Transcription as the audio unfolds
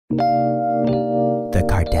The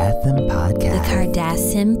Kardasim Podcast. The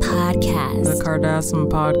Kardasim Podcast. The Kardasim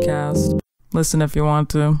Podcast. Listen if you want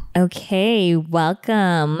to. Okay,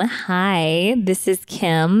 welcome. Hi, this is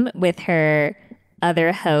Kim with her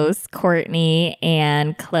other hosts, Courtney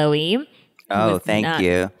and Chloe. Oh, thank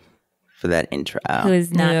you for that intro. Who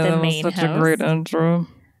is not the that main was such host. a great intro.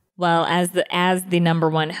 Well, as the number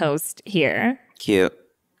one host here. Cute.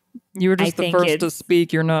 You were just the first to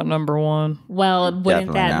speak. You're not number one. Well, wouldn't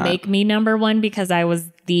Definitely that not. make me number one because I was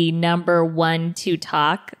the number one to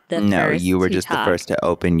talk? No, first you were to just talk, the first to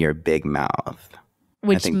open your big mouth.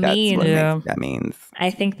 which I think means that's what that means.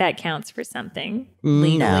 I think that counts for something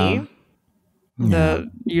legally. That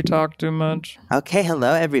you talk too much. Okay,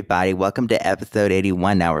 hello everybody. Welcome to episode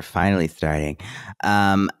 81. Now we're finally starting.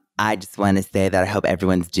 I just want to say that I hope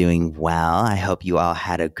everyone's doing well. I hope you all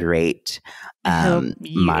had a great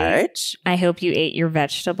March. I hope you ate your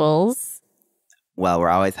vegetables. Well, we're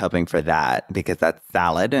always hoping for that because that's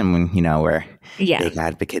salad, and we're Yeah. big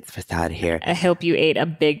advocates for salad here. I hope you ate a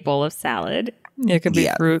big bowl of salad. It could be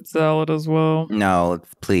Yeah. fruit salad as well. No,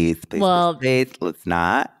 please, Well, let's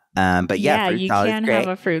not. But yeah, fruit you salad can is great. have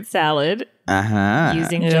a fruit salad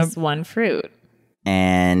using Yep. just one fruit.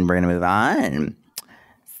 And we're going to move on.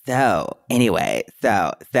 So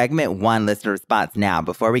segment one, listener response. Now,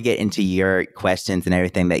 before we get into your questions and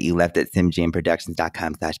everything that you left at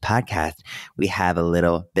simgmproductions.com/podcast, we have a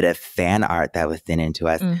little bit of fan art that was sent in to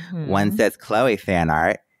us. Mhm. One says Chloe fan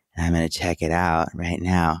art, and I'm going to check it out right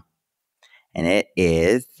now. And it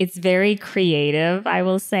is... It's very creative, I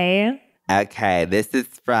will say. Okay, this is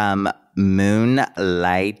from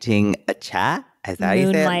Moonlighting a Chat. Is that how you say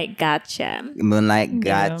it? Moonlight Gotcha. Moonlight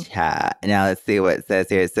Gotcha. Now let's see what it says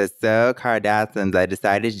here. It says, so Kardashians, I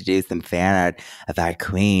decided to do some fan art of our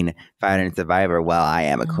queen, fighter and survivor. Well, I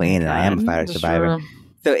am a queen and I am a fighter and survivor. Sure.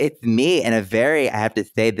 So it's me and I have to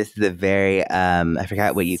say, this is a very, I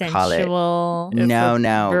forgot what you call it. Sensual.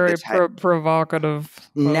 No. Very the type- provocative.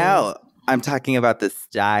 No, I'm talking about the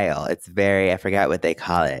style. It's very, I forgot what they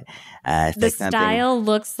call it. It's The like something- style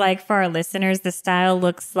looks like, for our listeners, the style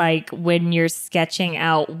looks like when you're sketching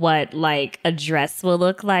out what like a dress will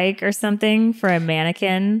look like or something for a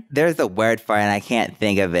mannequin. There's a word for it and I can't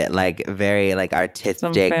think of it. Like very like artistic.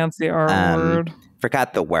 Some fancy art word.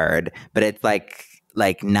 Forgot the word, but it's like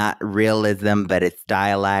not realism, but it's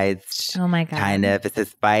stylized. Oh my God. Kind of. It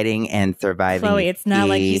says fighting and surviving. Chloe, it's not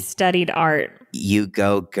like you you studied art. You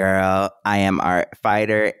go, girl. I am art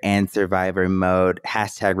fighter and survivor mode.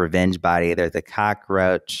 # revenge body. There's a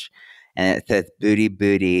cockroach and it says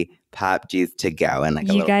booty pop juice to go. And like a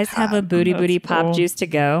You little guys have a cup. booty That's pop cool. juice to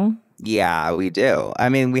go? Yeah, we do. I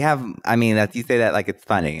mean, that's, you say that like it's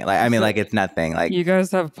funny. Like it's nothing. Like You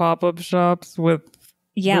guys have pop-up shops with...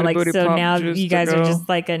 Yeah, Booty so pop now juice you to guys are go. just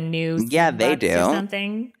like a new Yeah, they Starbucks do. or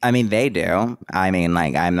something. I mean, they do. I mean,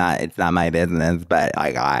 like, it's not my business, but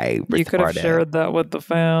like, I You could have support it. shared that with the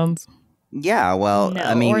fans. Yeah, well, No,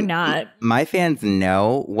 I mean, or not. My fans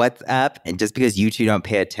know what's up, and just because you two don't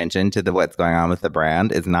pay attention to what's going on with the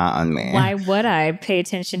brand is not on me. Why would I pay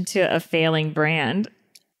attention to a failing brand?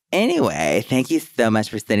 Anyway, thank you so much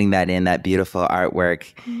for sending that in, that beautiful artwork.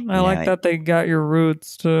 I like that they got your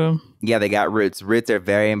roots too. Yeah, they got roots. Roots are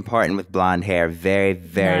very important with blonde hair. Very,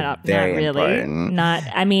 very, very not really.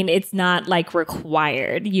 important. It's not like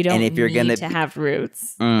required. You don't And if you're need gonna to be- have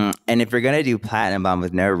roots. And if you're gonna do platinum blonde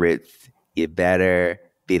with no roots, you better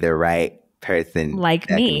be the right person Like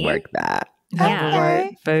that me. can work that. Have the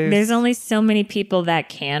right face. There's only so many people that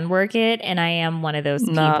can work it, and I am one of those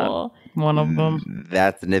Not people. one of them.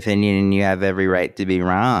 That's an opinion, and you have every right to be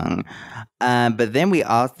wrong. But then we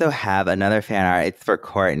also have another fan art. It's for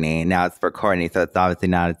Courtney. Now it's for Courtney, so it's obviously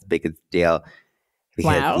not as big a deal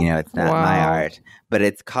because Wow. it's not my Wow. art. But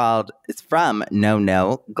it's from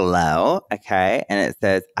No Glow, okay? And it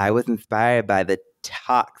says, I was inspired by the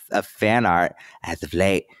talks of fan art as of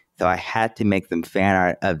late, so I had to make some fan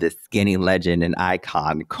art of this skinny legend and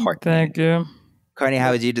icon, Courtney. Thank you. Courtney,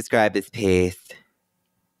 how would you describe this piece?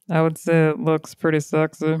 I would say it looks pretty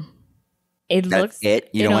sexy. It That's looks. it?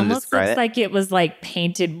 You don't want to almost describe looks it? like it was like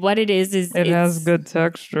painted. What it is It has good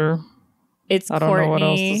texture. It's I don't know what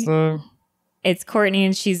else to Courtney. say. It's Courtney,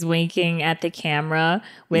 and she's winking at the camera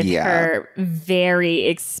with Yeah. her very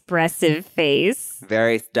expressive face.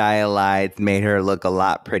 Very stylized, made her look a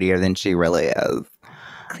lot prettier than she really is.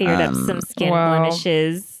 Cleared up some skin Wow.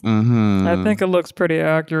 blemishes. Mm-hmm. I think it looks pretty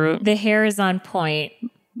accurate. The hair is on point.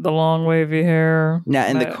 The long wavy hair. Now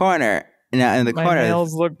in the corner, my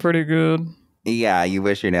nails look pretty good. Yeah, you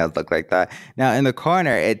wish your nails looked like that. Now, in the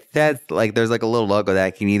corner, it says, like, there's, like, a little logo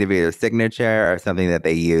that can either be their signature or something that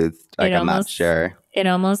they used. Like, I'm not sure. It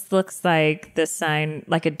almost looks like the sign,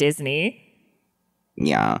 like a Disney.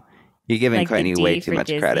 Yeah. You're giving like Courtney way too much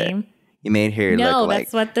credit. You made her no, look like...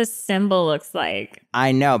 that's what the symbol looks like.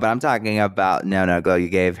 I know, but I'm talking about... No, Glow. You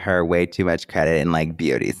gave her way too much credit in, like,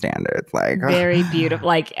 beauty standards. Like, very beautiful,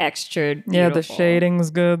 like, extra beautiful. Yeah, the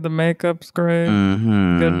shading's good. The makeup's great.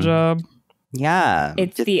 Mm-hmm. Good job. Yeah.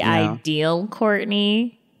 It's the ideal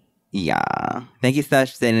Courtney. Yeah. Thank you so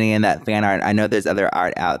much for sending in that fan art. I know there's other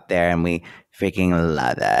art out there, and we freaking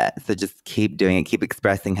love it. So just keep doing it. Keep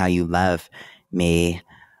expressing how you love me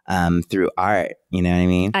through art. You know what I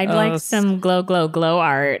mean? I'd like some glow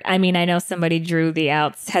art. I mean, I know somebody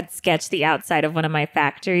had sketched the outside of one of my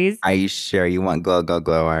factories. Are you sure you want glow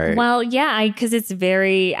art? Well, yeah, because it's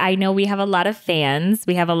I know we have a lot of fans.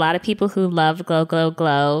 We have a lot of people who love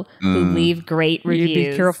glow, who leave great reviews.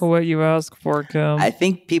 You be careful what you ask for, Kim. I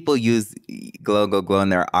think people use glow in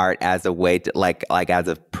their art as a way to, like as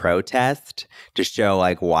a protest to show,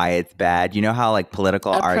 like, why it's bad. You know how, like,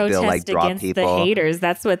 political art, they'll, like, draw against people. The haters,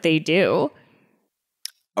 that's what they do.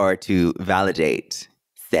 Or to validate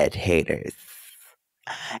said haters.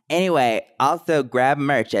 Anyway, also grab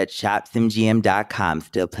merch at shopsimgm.com.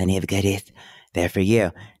 Still plenty of goodies there for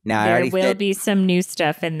you. Now, there will be some new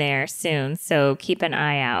stuff in there soon, so keep an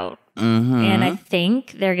eye out. Mm-hmm. And I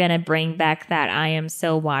think they're going to bring back that I Am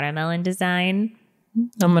So Watermelon design.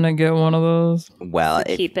 I'm going to get one of those. Well,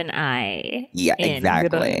 so keep an eye. Yeah,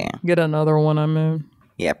 exactly. Get another one, I mean.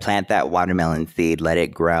 Yeah, plant that watermelon seed, let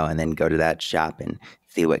it grow, and then go to that shop and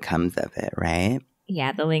see what comes of it, right?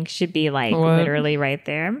 Yeah, the link should be, like, literally right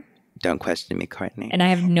there. Don't question me, Courtney. And I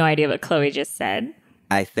have no idea what Chloe just said.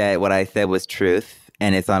 What I said was truth,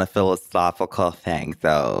 and it's on a philosophical thing,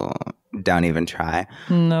 so don't even try.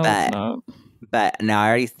 No, it's not. But now I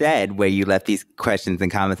already said where you left these questions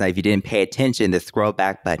and comments. Now, if you didn't pay attention, the scroll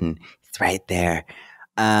back button is right there.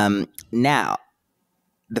 Now,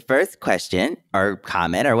 the first question or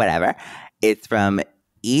comment or whatever, it's from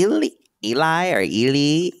Ellie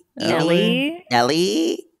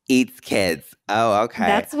Eats Kids. Oh, okay.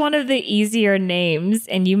 That's one of the easier names,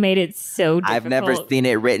 and you made it so difficult. I've never seen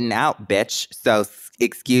it written out, bitch. So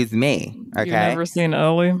excuse me. Okay. You've never seen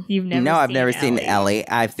Ellie? I've never seen Ellie.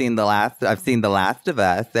 I've seen The Last of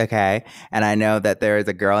Us. Okay. And I know that there is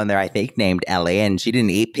a girl in there, I think, named Ellie, and she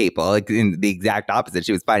didn't eat people. Like, the exact opposite.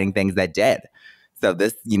 She was fighting things that did. So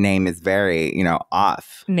this name is very,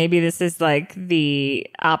 off. Maybe this is like the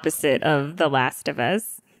opposite of The Last of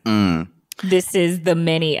Us. This is The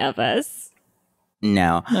Many of Us.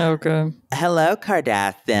 No. Okay. Hello,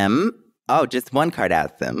 Kardasim. Oh, just one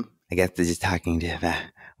Kardasim. I guess they're just talking to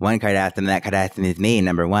one Kardasim, and that Kardasim is me,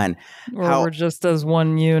 number one. Or we're just as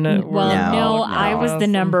one unit. Well, no, I was the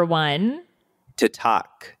number one. To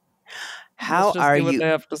talk. How Let's just are see what you? They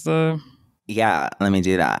have to say. Yeah, let me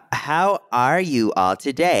do that. How are you all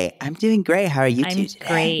today? I'm doing great. How are you two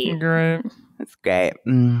today? Great. That's great.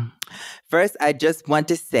 First, I just want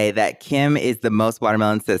to say that Kim is the most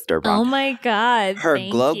watermelon sister. Oh my God.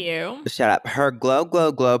 Thank you. Shut up. Her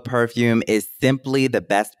glow perfume is simply the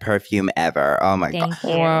best perfume ever. Oh my God.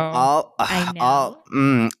 Thank you. Wow. I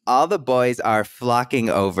know. All the boys are flocking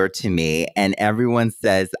over to me, and everyone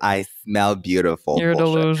says I smell beautiful. You're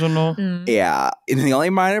delusional. Yeah. And the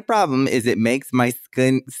only minor problem is it makes my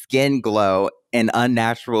skin glow an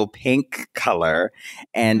unnatural pink color,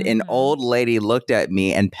 and an old lady looked at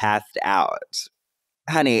me and passed out.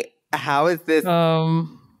 Honey, how is this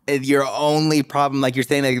your only problem? Like, you're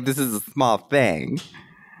saying like this is a small thing.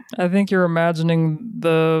 I think you're imagining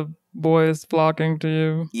the boys flocking to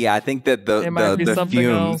you. Yeah, I think that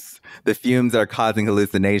the fumes are causing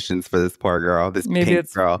hallucinations for this poor girl, this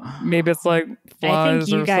pink girl. Maybe it's like flies. I think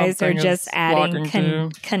you guys are just adding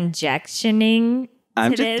conjecturing.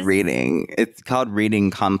 I'm just reading. It's called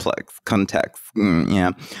reading context.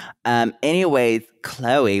 Yeah. Anyways,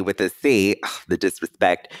 Chloe with a C, the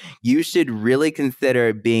disrespect. You should really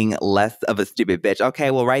consider being less of a stupid bitch. Okay,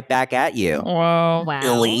 well, right back at you. Wow.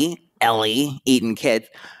 Ellie, eating kids.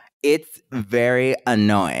 It's very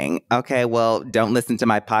annoying. Okay, well, don't listen to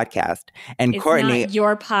my podcast. And it's Courtney, not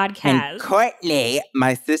your podcast. And Courtney,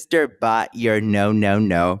 my sister bought your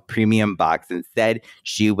no premium box and said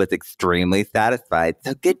she was extremely satisfied.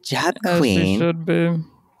 So good job, Queen. She should be.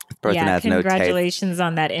 This person has no taste. Congratulations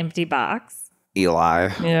on that empty box. Eli.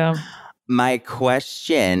 Yeah. My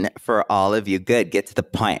question for all of you, get to the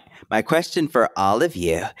point. My question for all of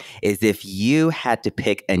you is, if you had to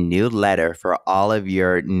pick a new letter for all of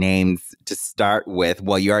your names to start with,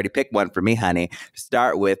 well, you already picked one for me, honey, to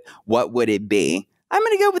start with, what would it be? I'm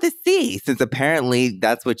going to go with a C, since apparently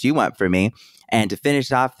that's what you want from me. And to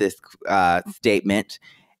finish off this statement,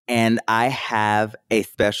 and I have a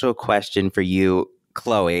special question for you,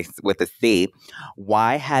 Chloe, with a C.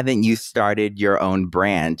 Why haven't you started your own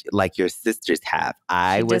brand like your sisters have?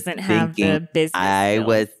 She doesn't have the business I skills.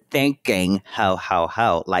 was thinking,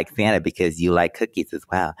 ho, like Santa, because you like cookies as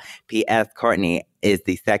well. P.S. Courtney is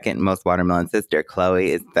the second most watermelon sister.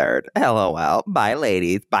 Chloe is third. LOL. Bye,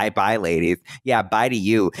 ladies. Bye, ladies. Yeah, bye to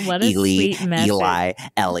you, What a Ely, sweet message. Eli,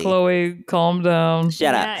 Ellie. Chloe, calm down.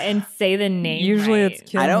 Shut up. And say the name Usually right.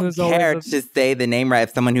 it's Kim I don't who's care always to say the name right of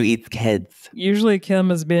someone who eats kids. Usually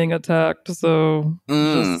Kim is being attacked, so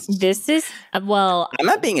This is, well, I'm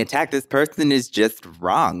not being attacked. This person is just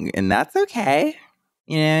wrong, and that's okay.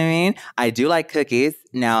 You know what I mean? I do like cookies.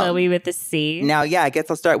 Now, Chloe with the C. Now, yeah, I guess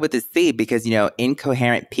I'll start with a C because,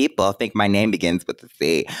 incoherent people think my name begins with a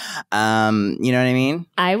C. You know what I mean?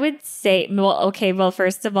 I would say, well,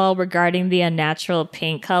 first of all, regarding the unnatural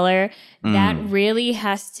pink color, that really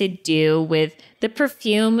has to do with the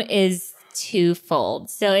perfume is twofold.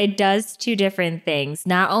 So it does two different things.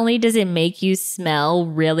 Not only does it make you smell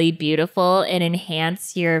really beautiful and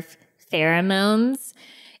enhance your pheromones,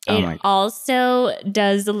 it also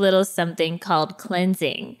does a little something called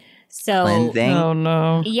cleansing. So, cleansing? Oh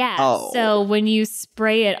no. Yeah. Oh. So when you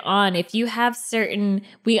spray it on, if you have certain,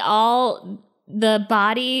 the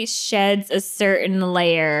body sheds a certain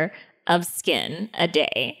layer of skin a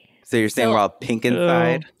day. So you're saying we're all pink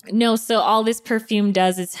inside? No, so all this perfume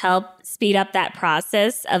does is help speed up that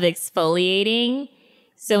process of exfoliating.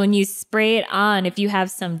 So when you spray it on, if you have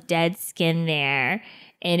some dead skin there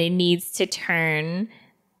and it needs to turn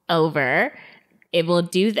over, it will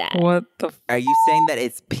do that. What the Are you saying that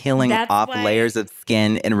it's peeling That's off why- layers of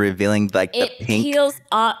skin and revealing the It pink? peels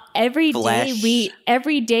off every flesh.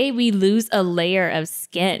 day we lose a layer of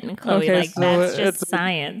skin, Chloe. Okay, like so that's just it's-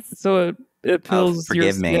 science. So it peels your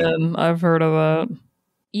forgive me. skin. I've heard of that.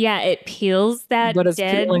 Yeah, it peels that But it's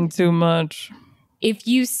dead. peeling too much. If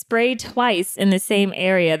you spray twice in the same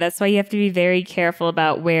area, that's why you have to be very careful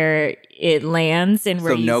about where it lands and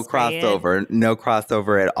where So you no spray it.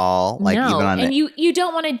 crossover at all. Like no, even on and the you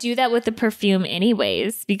don't want to do that with the perfume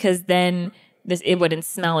anyways, because then it wouldn't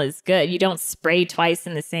smell as good. You don't spray twice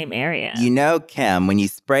in the same area. Kim, when you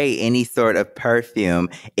spray any sort of perfume,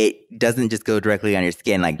 it doesn't just go directly on your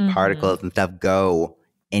skin. Like particles and stuff go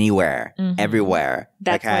anywhere, everywhere.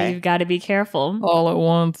 That's why you've got to be careful. All at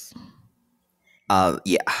once.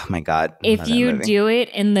 Yeah. Oh my God. If Love that you movie. do it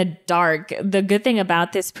in the dark, the good thing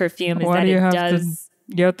about this perfume is Why that do you it have does.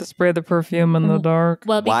 You have to spray the perfume in the dark.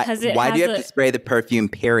 Well, Why because it do has you have to spray the perfume,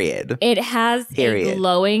 period? it has Period. a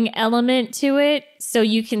glowing element to it, so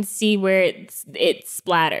you can see where it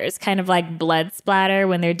splatters, kind of like blood splatter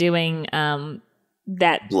when they're doing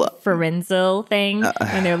that forensic thing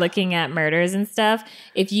when they're looking at murders and stuff.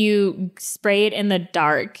 If you spray it in the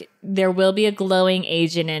dark, there will be a glowing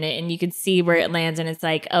agent in it, and you can see where it lands. And it's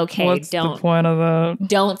like, okay, What's the point of that?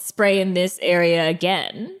 don't spray in this area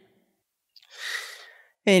again.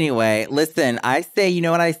 Anyway, listen, I say, you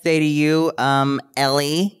know what I say to you,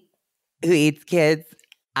 Ellie, who eats kids?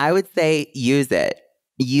 I would say use it.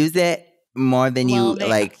 Use it more than you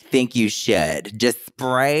think you should. Just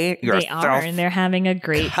spray yourself. They are, and they're having a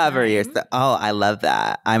great cover time. yourself. Oh, I love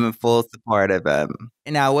that. I'm in full support of them.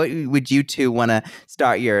 Now, what would you two want to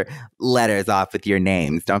start your letters off with your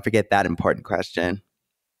names? Don't forget that important question.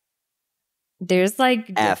 There's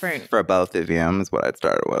like F different. for both of you is what I'd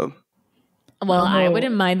start with. Well, I Oh.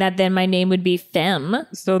 wouldn't mind that. Then my name would be Fem.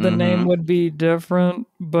 So the name would be different,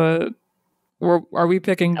 but are we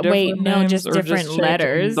picking different Wait, no, names just or different changing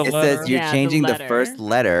letters. the It letter? says you're Yeah, the changing the letter. first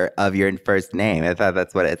letter of your first name. I thought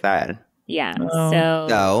that's what it said. Yeah. Oh.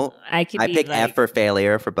 So I could I be pick like, F for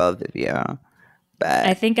failure for both of you. But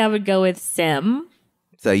I think I would go with Sim.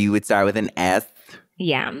 so you would start with an S.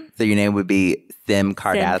 Yeah. So your name would be Sim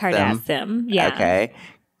Kardasim. Sim Kardasim. Yeah. Okay.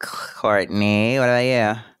 Courtney, what about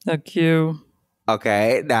you? A Q.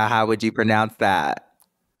 Okay. Now, how would you pronounce that?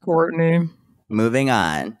 Courtney. Moving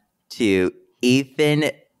on to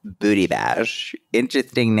Ethan Booty Bash.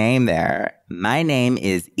 Interesting name there. My name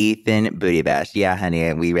is Ethan Booty Bash. Yeah,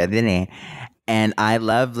 honey, we read the name. And I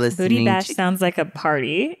love listening Booty Bash to... sounds like a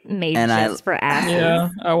party made And just for asses. Yeah,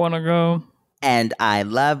 I want to go. And I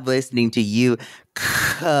love listening to you,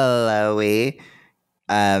 Chloe.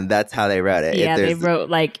 That's how they wrote it. Yeah, they wrote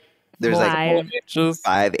like there's like five, Just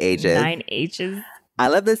 5 H's. 9 H's. I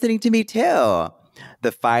love listening to me too.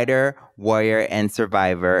 The fighter, warrior, and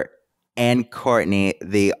survivor, and Courtney,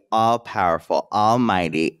 the all-powerful,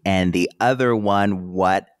 almighty, and the other one,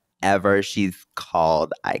 whatever she's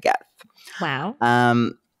called, I guess. Wow.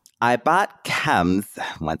 I bought chems,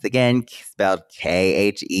 once again, spelled They're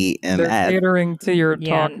K-H-E-M-S. catering to your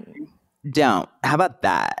Yeah. talk. Don't. How about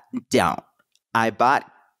that? Don't. I bought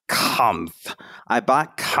Comf.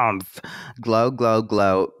 Glow, glow,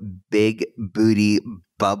 glow, big booty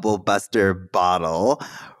bubble buster bottle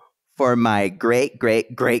for my great,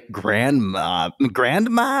 great, great grandma.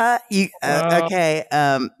 Grandma? Wow. Okay.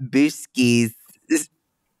 Booski's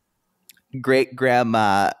great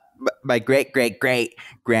grandma. My great, great, great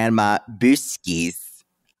grandma Booski's.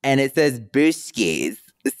 And it says Booski's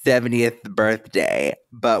 70th birthday.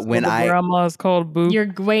 But So when the I grandma is called Boop. Your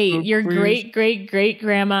Boop great great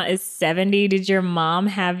grandma is 70. Did your mom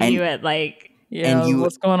have And- you at like Yeah, and you-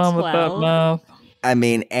 what's going on with that 12? math? I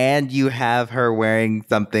mean, and you have her wearing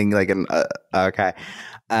something like an okay,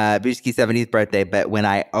 Booski's 70th birthday. But when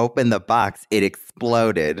I opened the box, it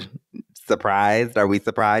exploded. Surprised? Are we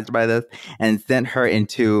surprised by this? And sent her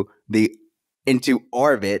into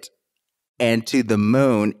orbit and to the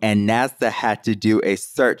moon. And NASA had to do a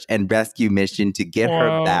search and rescue mission to get her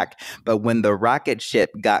Wow. back. But when the rocket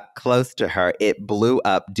ship got close to her, it blew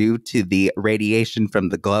up due to the radiation from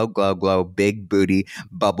the glow, glow, glow, big booty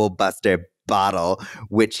bubble buster bottle,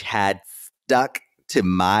 which had stuck to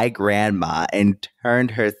my grandma and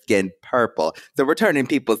turned her skin purple. So we're turning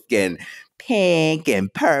people's skin pink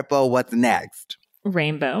and purple. What's next?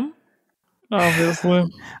 Rainbow.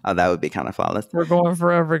 Obviously. Oh, that would be kind of flawless. We're going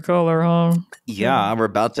for every color, huh? Yeah, we're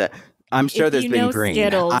about to. I'm sure If there's you been know green.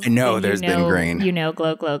 Skittles, I know then there's been green. You know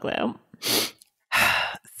glow glow glow.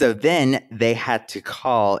 So then they had to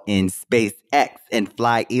call in SpaceX and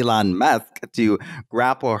fly Elon Musk to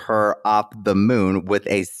grapple her off the moon with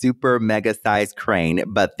a super mega sized crane,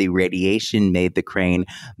 but the radiation made the crane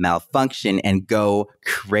malfunction and go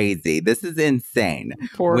crazy. This is insane.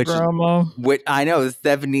 Poor grandma. Which I know the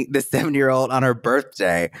 70-year-old on her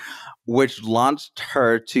birthday, which launched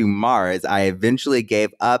her to Mars. I eventually gave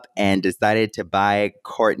up and decided to buy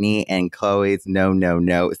Courtney and Chloe's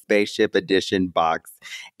No Spaceship Edition box.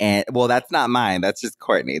 And well, that's not mine. That's just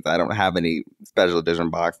Courtney's. I don't have any special edition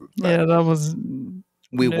boxes. Yeah, that was.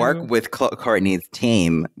 We new. work with Courtney's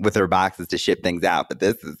team with her boxes to ship things out, but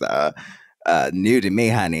this is new to me,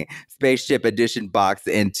 honey. Spaceship Edition box,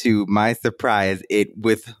 and to my surprise, it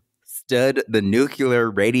withstood the nuclear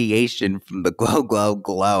radiation from the glow, glow,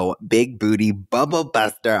 glow, big booty bubble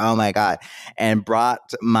buster. Oh my God. And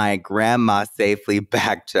brought my grandma safely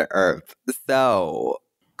back to Earth. So,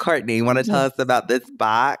 Courtney, you want to tell us about this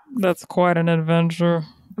box? That's quite an adventure.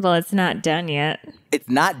 Well, it's not done yet. It's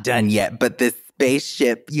not done yet, but this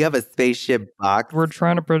spaceship, you have a spaceship box. We're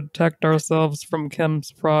trying to protect ourselves from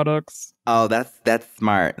Kim's products. Oh, that's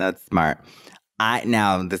smart. That's smart.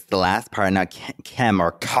 Now, this is the last part. Now, Kim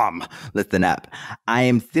or Cum, listen up. I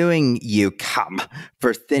am suing you, Cum,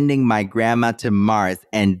 for sending my grandma to Mars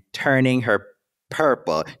and turning her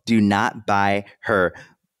purple. Do not buy her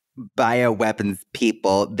bioweapons,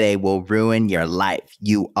 people. They will ruin your life.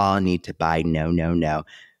 You all need to buy No.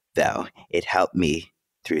 Though it helped me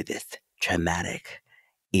through this traumatic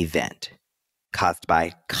event caused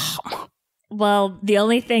by Cum. Well, the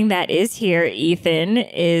only thing that is here, Ethan,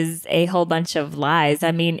 is a whole bunch of lies.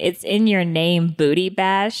 I mean, it's in your name, Booty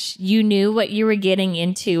Bash. You knew what you were getting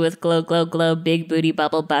into with Glow, Glow, Glow, Big Booty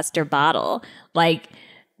Bubble Buster Bottle. Like,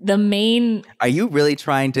 the main... Are you really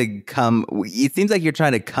trying to come? It seems like you're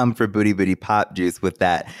trying to come for Booty Booty Pop Juice with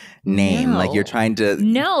that name. No. Like you're trying to this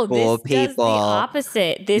fool does people. the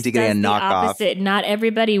opposite. This to does get a the knockoff. opposite. Not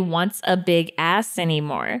everybody wants a big ass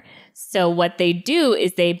anymore. So what they do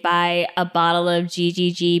is they buy a bottle of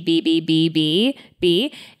GGGBBBB,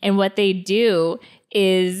 and what they do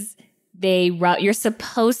is you're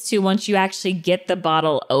supposed to, once you actually get the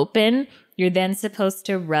bottle open, you're then supposed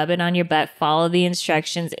to rub it on your butt, follow the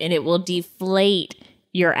instructions, and it will deflate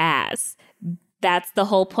your ass. That's the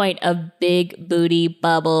whole point of Big Booty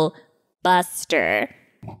Bubble Buster.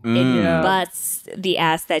 It busts the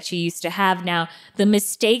ass that you used to have. Now, the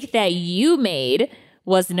mistake that you made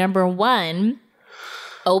was, number one,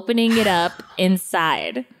 opening it up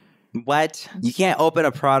inside. What? You can't open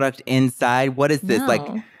a product inside? What is this? No. Like,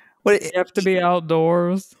 what? You have to be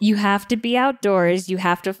outdoors. You have to be outdoors. You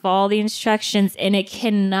have to follow the instructions, and it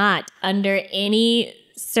cannot, under any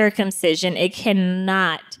circumcision, it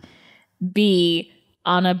cannot be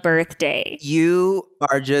on a birthday. You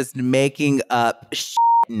are just making up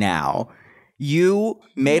now. You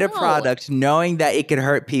made a No. product knowing that it could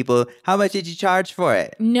hurt people. How much did you charge for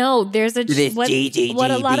it? No, there's a This what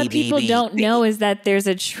a lot of people don't know is that there's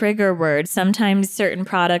a trigger word. Sometimes certain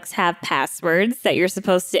products have passwords that you're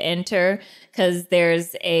supposed to enter because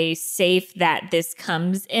there's a safe that this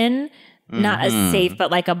comes in not a safe, but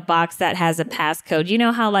like a box that has a passcode. You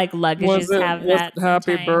know how like luggages have was that it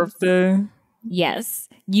Happy sometimes? Birthday? Yes.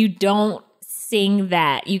 You don't sing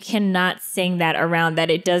that. You cannot sing that around that.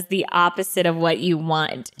 It does the opposite of what you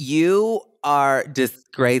want. You are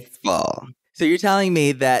disgraceful. So you're telling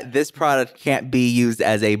me that this product can't be used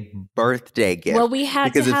as a birthday gift? Well, we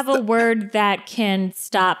had to have a word that can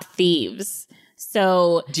stop thieves.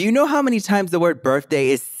 So do you know how many times the word birthday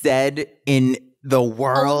is said in the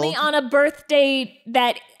world? only on a birthday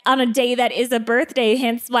on a day that is a birthday,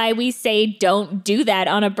 hence why we say don't do that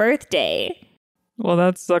on a birthday. Well,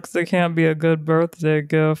 that sucks. It can't be a good birthday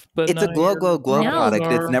gift. But it's a glow product.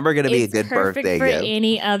 It's never going to be a good birthday for gift.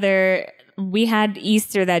 Any other. We had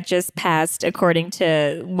Easter that just passed, according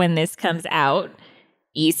to when this comes out.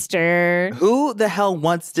 Easter. Who the hell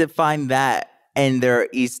wants to find that in their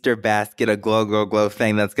Easter basket, a glow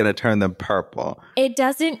thing that's going to turn them purple? It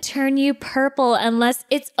doesn't turn you purple unless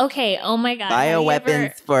it's okay. Oh my God.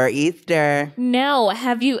 Bioweapons for Easter. No.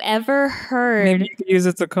 Have you ever heard? Maybe you can use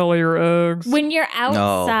it to color your eggs. When you're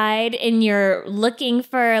outside and you're looking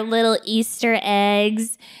for little Easter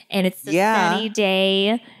eggs and it's a sunny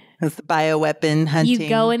day. It's bioweapon hunting. You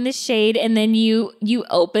go in the shade and then you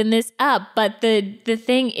open this up. But the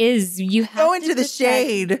thing is, you have go into the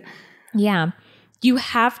shade. Yeah. You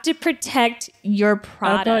have to protect your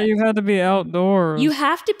product. I thought you had to be outdoors. You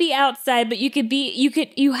have to be outside, but you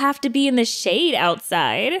have to be in the shade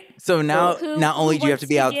outside. So now not only do you have to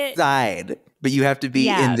be outside, but you have to be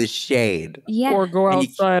in the shade. Yeah. Or go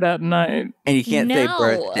outside at night. And you can't say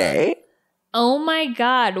birthday. Oh my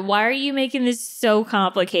God, why are you making this so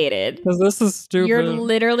complicated? Because this is stupid. You're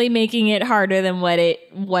literally making it harder than what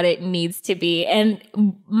it needs to be. And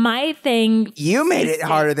my thing... You made it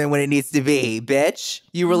harder than what it needs to be, bitch.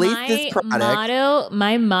 You released this product.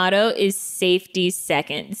 My motto is safety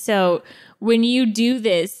second. So when you do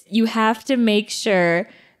this, you have to make sure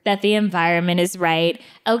that the environment is right.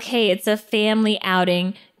 Okay, it's a family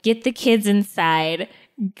outing. Get the kids inside.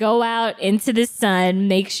 Go out into the sun,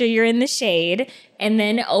 make sure you're in the shade, and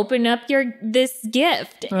then open up this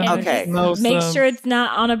gift. Okay. Make sure it's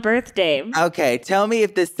not on a birthday. Okay, tell me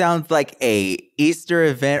if this sounds like a Easter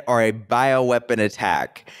event or a bioweapon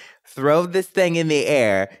attack. Throw this thing in the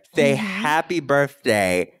air, say happy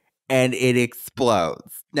birthday, and it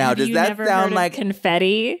explodes. Now, does that sound like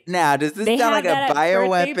confetti? Now, does this sound like a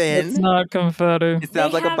bioweapon? It's not confetti. It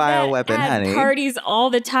sounds like a bioweapon, honey. Parties all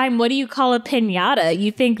the time. What do you call a piñata? You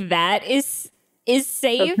think that is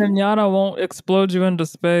safe? A piñata won't explode you into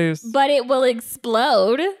space. But it will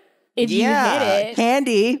explode if you hit it.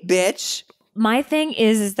 Candy, bitch. My thing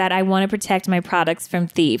is that I want to protect my products from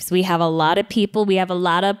thieves. We have a lot of people. We have a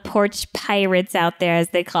lot of porch pirates out there, as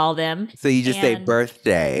they call them. So you just say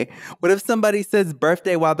birthday. What if somebody says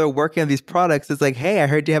birthday while they're working on these products? It's like, hey, I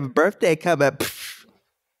heard you have a birthday come up.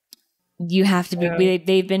 You have to be,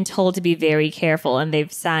 they've been told to be very careful, and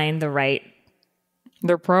they've signed the right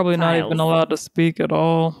They're probably not even allowed to speak at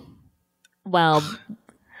all. Well...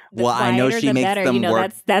 I know she makes them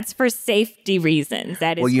work. That's for safety reasons.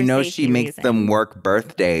 That is. Well, you know she makes them work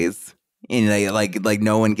birthdays, and like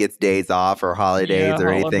no one gets days off or holidays or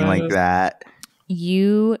anything like that.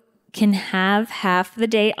 You can have half the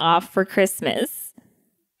day off for Christmas.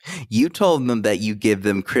 You told them that you give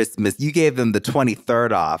them Christmas. You gave them the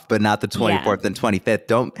 23rd off, but not the 24th and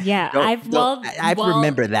 25th. I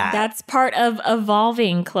remember that. That's part of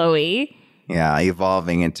evolving, Chloe. Yeah,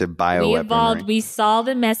 evolving into bioweaponry. We evolved. We saw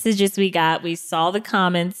the messages we got. We saw the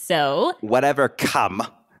comments. So whatever, come.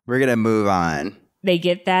 We're going to move on. They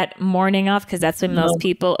get that morning off because that's when most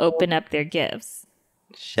people open up their gifts.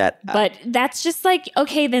 Shut up. But that's just like,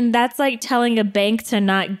 okay, then that's like telling a bank to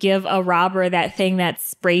not give a robber that thing that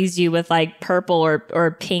sprays you with like purple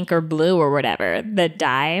or pink or blue or whatever, the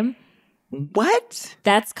dye. What?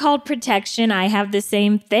 That's called protection. I have the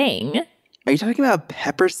same thing. Are you talking about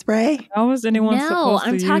pepper spray? How is anyone supposed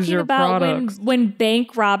to use your products? No, I'm talking about when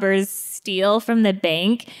bank robbers steal from the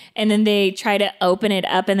bank and then they try to open it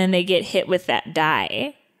up and then they get hit with that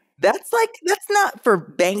dye. That's not for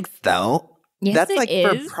banks though. Yes, that's like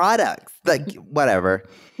is. For products. Like whatever.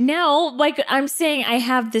 No, like I'm saying I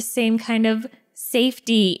have the same kind of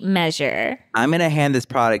safety measure. I'm going to hand this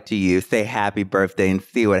product to you, say happy birthday, and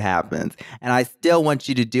see what happens. And I still want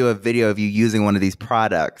you to do a video of you using one of these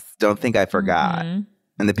products. Don't think I forgot. And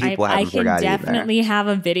the people haven't forgot either. I can definitely have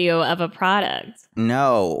a video of a product.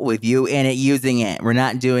 No, with you in it, using it. We're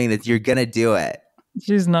not doing this. You're going to do it.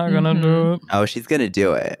 She's not going to do it. Oh, she's going to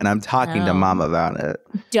do it. And I'm talking to Mom about it.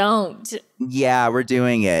 Don't. Yeah, we're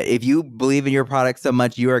doing it. If you believe in your product so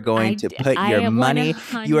much, you are going to put your money.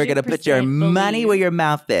 You are going to put your money where your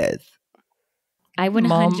mouth is. I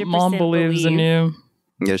 100% Mom believes in you.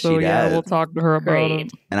 Yes, So she yeah, does. we'll talk to her about Great.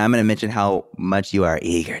 it. And I'm going to mention how much you are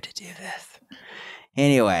eager to do this.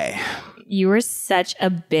 Anyway. You were such a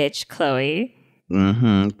bitch, Chloe.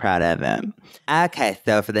 Proud of him. Okay,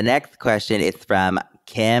 so for the next question, it's from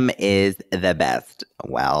Kim is the best.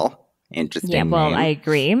 Well, interesting Yeah, well, name. I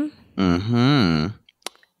agree.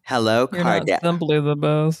 Hello, You're not simply the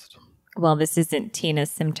best. Well, this isn't Tina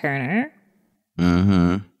Sim Turner.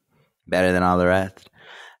 Better than all the rest.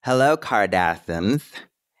 Hello, Kardasims.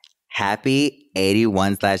 Happy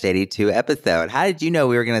 81/82 episode. How did you know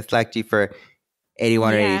we were going to select you for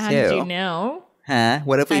 81 or 82? How did you know? Huh?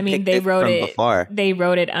 What if we picked this from before? They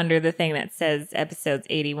wrote it under the thing that says episodes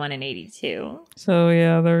 81 and 82. So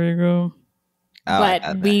yeah, there you go. Oh,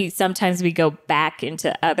 but sometimes we go back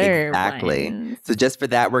into other ones. So just for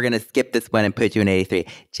that, we're going to skip this one and put you in 83.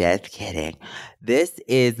 Just kidding. This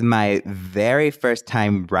is my very first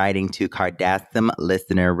time writing to Kardasim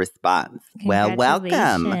listener response. Well,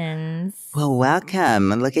 welcome. Well, welcome.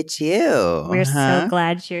 Look at you. We're so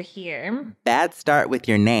glad you're here. Bad start with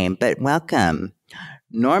your name, but welcome.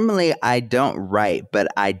 Normally, I don't write, but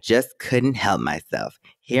I just couldn't help myself.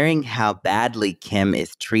 Hearing how badly Kim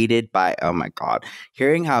is treated by,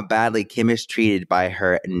 hearing how badly Kim is treated by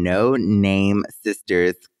her no-name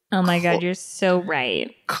sisters. Oh my God, you're so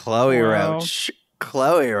right. Chloe Roach,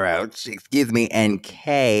 excuse me, and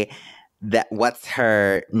Kay, what's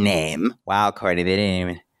her name? Wow, Courtney, they didn't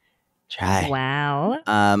even try.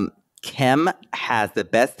 Wow. Kim has the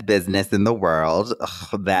best business in the world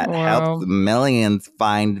that helps millions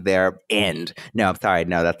find their end. No, I'm sorry.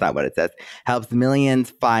 No, that's not what it says. Helps millions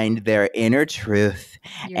find their inner truth.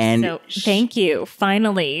 Thank you.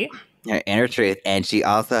 Finally. Her inner truth. And she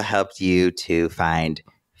also helped you to find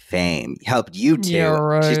fame. Helped you to. Yeah,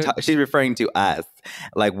 right. She's referring to us.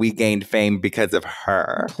 Like we gained fame because of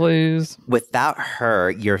her. Please. Without her,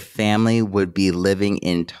 your family would be living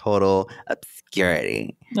in total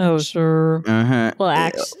obscurity. Oh, sure. Well,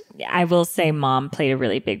 actually, I will say mom played a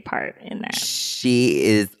really big part in that. She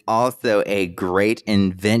is also a great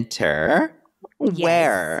inventor. Yes.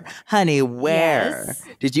 Where? Honey, where? Yes.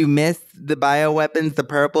 Did you miss the bioweapons, the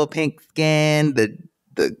purple, pink skin, the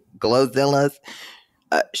glowzillas?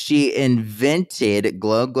 She invented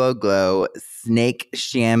Glow Glow Glow snake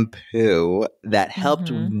shampoo that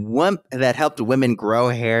helped women grow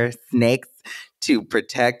hair snakes to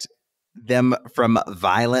protect them from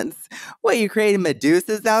violence. What, you creating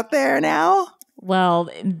Medusas out there now? Well,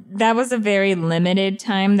 that was a very limited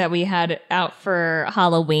time that we had out for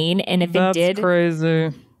Halloween, and That's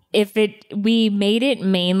crazy. We made it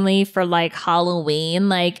mainly for like Halloween,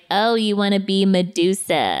 like, oh, you want to be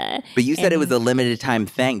Medusa. But you said it was a limited time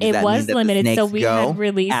thing. Does that was mean that limited, the snakes so we had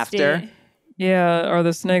released after? it. Yeah, are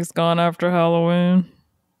the snakes gone after Halloween?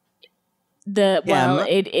 Well,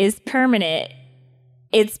 it is permanent.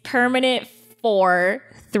 It's permanent for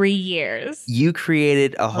 3 years. You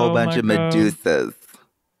created a whole bunch of Medusas.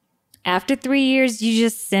 After 3 years, you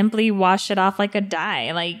just simply wash it off like a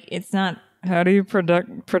dye. Like, it's not... How do you protect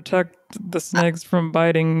the snakes from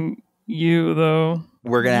biting you, though?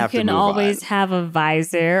 We're going to have to move on. You can always have a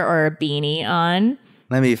visor or a beanie on.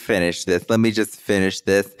 Let me finish this. Let me just finish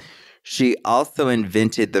this. She also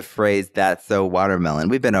invented the phrase, "that's so watermelon."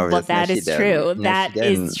 We've been over this. Well, that is true. That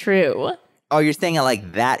is true. Oh, you're saying it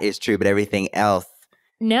like that is true, but everything else.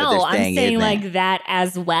 No, I'm saying like that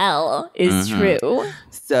as well is true.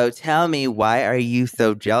 So tell me, why are you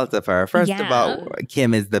so jealous of her? First of all,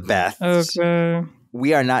 Kim is the best. Okay.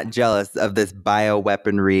 We are not jealous of this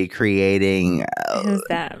bioweaponry creating who's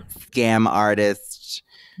that? Scam artist.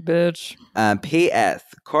 Bitch. P.S.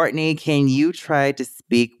 Courtney, can you try to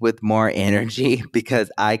speak with more energy?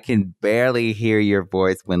 Because I can barely hear your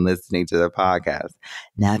voice when listening to the podcast.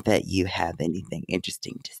 Not that you have anything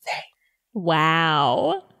interesting to say.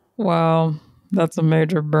 Wow. That's a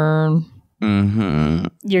major burn.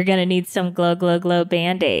 You're going to need some glow, glow, glow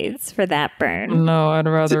Band-Aids for that burn. No, I'd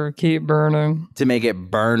rather keep burning. To make it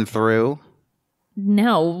burn through?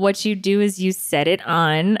 No, what you do is you set it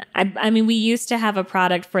on. I mean, we used to have a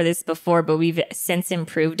product for this before, but we've since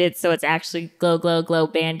improved it. So it's actually Glow, Glow, Glow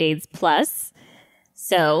Band-Aids Plus.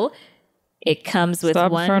 So it comes with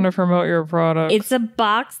Stop trying to promote your product. It's a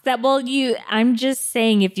box that, I'm just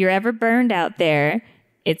saying, if you're ever burned out there,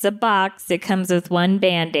 it's a box. It comes with one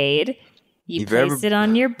Band-Aid. You place it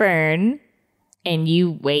on your burn and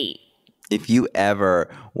you wait. If you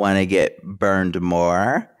ever want to get burned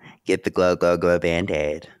more, get the Glow Glow Glow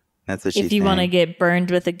Band-Aid. That's what she's saying. If you want to get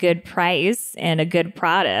burned with a good price and a good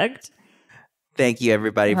product. Thank you,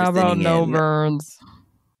 everybody, for sending in. How about no burns?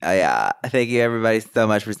 Oh, yeah. Thank you, everybody, so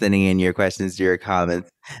much for sending in your questions, your comments.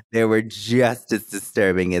 They were just as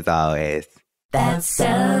disturbing as always. That's so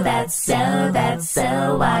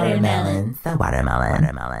watermelon. The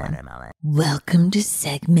watermelon. Welcome to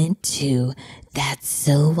segment 2, That's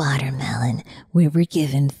So Watermelon, where we're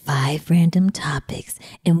given 5 random topics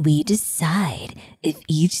and we decide if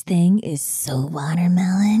each thing is so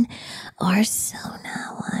watermelon or so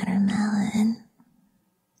not watermelon.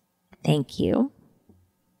 Thank you.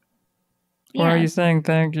 Why are you saying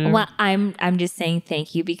thank you? Well, I'm just saying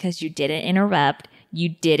thank you because you didn't interrupt. You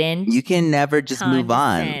didn't. You can never just move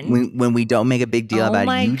on when we don't make a big deal about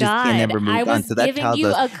it. You just can never move on. So that tells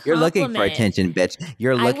us you're looking for attention, bitch.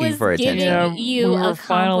 You're looking for attention. Yeah, you we were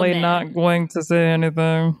finally not going to say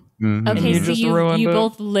anything. Mm-hmm. Okay, you so you it.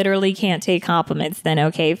 both literally can't take compliments then.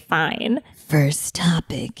 Okay, fine. First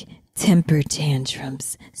topic, temper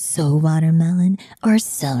tantrums. So watermelon or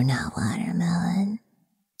so not watermelon?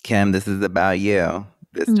 Kim, this is about you.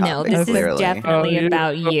 This topic, no, this clearly. is definitely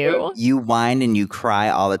about you. You whine and you cry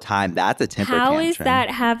all the time. That's a temper tantrum. How is that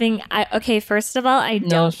having... okay, first of all, I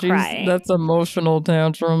don't cry. That's emotional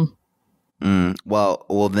tantrum.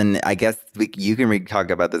 Well, then I guess you can talk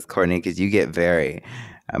about this, Courtney, because you get very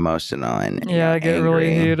emotional and I get angry.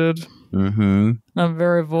 really heated. Mm-hmm. I'm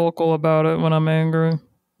very vocal about it when I'm angry.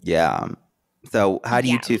 Yeah. So how do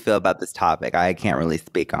you two feel about this topic? I can't really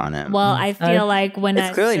speak on it. Well, I feel like when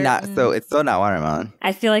it's clearly not. So it's still not watermelon.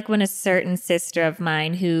 I feel like when a certain sister of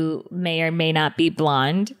mine who may or may not be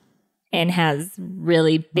blonde and has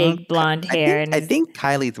really big blonde hair, I think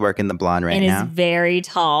Kylie's working the blonde right and now. is very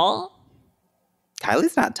tall.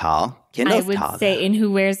 Kylie's not tall. Kendall's I would tall, say, though. and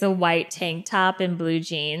who wears a white tank top and blue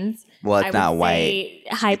jeans. Well, it's not white.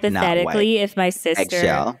 Hypothetically, if my sister,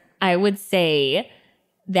 Eggshell. I would say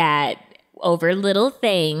that over little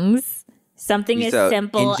things, something is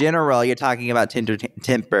simple. In general, you're talking about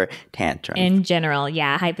temper tantrums. In general,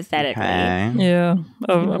 yeah, hypothetically. Okay. Yeah.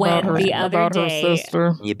 When the other day, her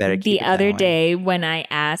sister. You better keep the it other that way. day when I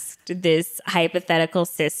asked this hypothetical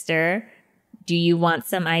sister, do you want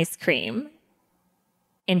some ice cream?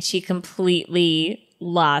 And she completely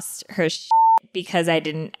lost her shit because I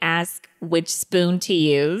didn't ask which spoon to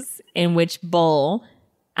use in which bowl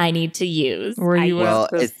I need to use. Were you Well,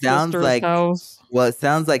 at it sounds like house? Well, it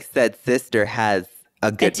sounds like said sister has a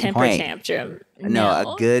good temper point. tantrum. No,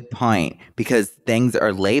 a good point because things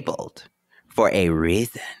are labeled for a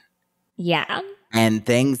reason. Yeah. And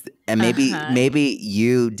things, and maybe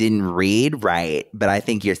you didn't read right, but I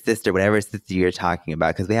think your sister, whatever sister you're talking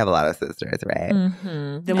about, because we have a lot of sisters, right?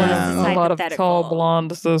 Mm-hmm. The one that's a lot of tall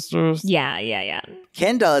blonde sisters. Yeah.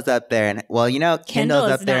 Kendall is up there, and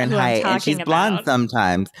Kendall's up there in height, and she's blonde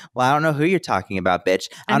sometimes. Well, I don't know who you're talking about, bitch.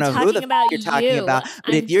 I don't know who the fuck you're talking about.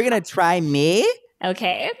 But if you're gonna try me,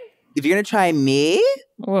 okay. If you're gonna try me,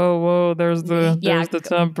 whoa, there's the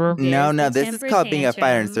temper. No, this is called being a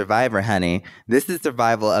fighter and survivor, honey. This is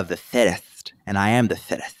survival of the fittest, and I am the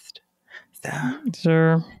fittest. So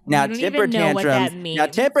sure. Now temper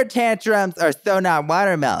tantrums are so not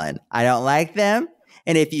watermelon. I don't like them,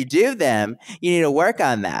 and if you do them, you need to work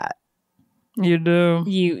on that. You do.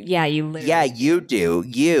 You literally. Yeah, you do.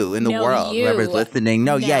 You in the world, whoever's listening.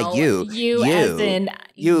 You. You as in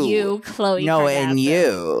you, Chloe. No, Kardashian. and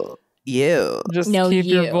you. Just keep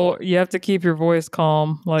your voice. You have to keep your voice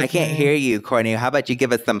calm. Like I can't hear you, Courtney. How about you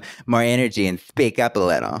give us some more energy and speak up a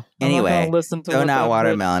little? Anyway, listen to so what not that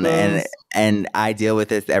watermelon, and I deal with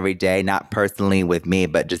this every day, not personally with me,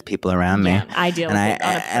 but just people around me. I deal with it on a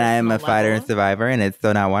personal and I'm a fighter and survivor, and it's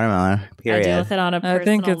so not watermelon. Period. I deal with it on a personal I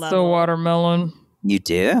think it's so watermelon. You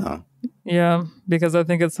do. Yeah, because I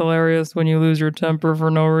think it's hilarious when you lose your temper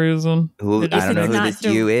for no reason. I don't know who this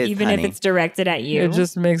you is, even honey. if it's directed at you. It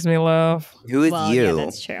just makes me laugh. Who is you? Yeah,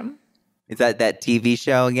 that's true. Is that TV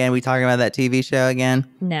show again? We talking about that TV show again?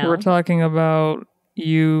 No. We're talking about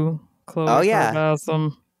you, Chloe. Oh, yeah.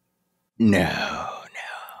 Kardasim. No.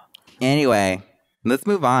 Anyway, let's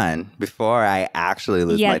move on before I actually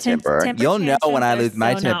lose my temper. You'll know when I lose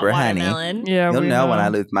my temper, honey. Yeah, You'll know when I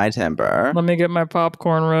lose my temper. Let me get my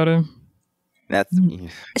popcorn ready. That's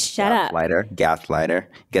shut up. Gaslighter.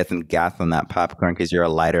 Get some gas on that popcorn because you're a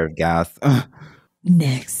lighter of gas.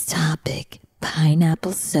 Next topic,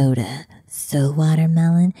 pineapple soda. So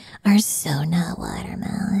watermelon or so not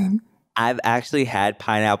watermelon? I've actually had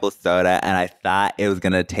pineapple soda and I thought it was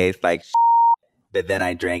going to taste like but then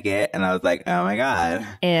I drank it and I was like, oh my God.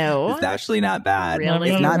 Ew. It's actually not bad.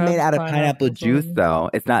 Really? It's not made out of pineapple juice though.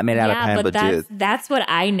 It's not made out of pineapple juice. That's what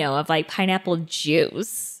I know of, like pineapple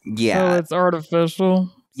juice. Yeah. So it's artificial.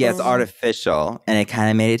 Yeah, it's artificial. And it kind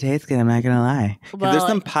of made it taste good, I'm not going to lie. Because there's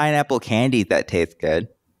some pineapple candies that taste good.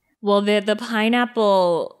 Well, the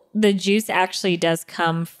pineapple, the juice actually does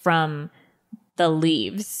come from the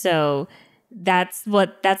leaves. So that's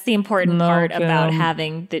the important part about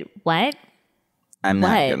having the what? I'm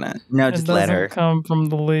not gonna. No, It just let her. doesn't come from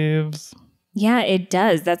the leaves. Yeah, it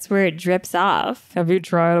does. That's where it drips off. Have you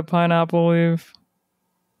tried a pineapple leaf?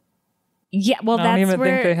 Yeah, well, I don't that's even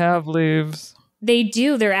where think they have leaves. they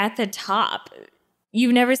do. They're at the top.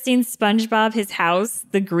 You've never seen SpongeBob, his house,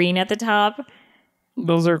 the green at the top?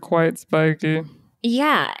 Those are quite spiky.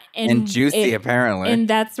 Yeah. And juicy, apparently. And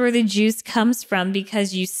that's where the juice comes from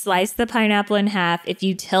because you slice the pineapple in half. If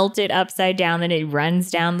you tilt it upside down, then it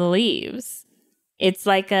runs down the leaves. It's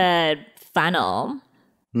like a funnel.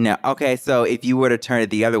 No. Okay, so if you were to turn it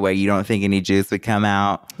the other way, you don't think any juice would come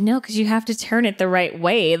out? No, because you have to turn it the right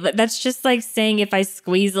way. That's just like saying if I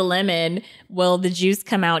squeeze a lemon, will the juice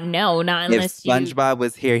come out? No, not unless If SpongeBob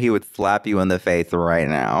was here, he would slap you in the face right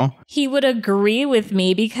now. He would agree with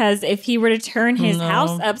me because if he were to turn his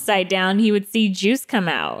house upside down, he would see juice come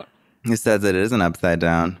out. Who says it isn't upside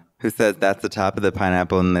down? Who says that's the top of the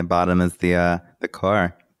pineapple and the bottom is the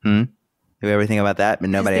core? Do we ever think about that? But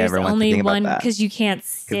nobody ever wants to think about that. Because you can't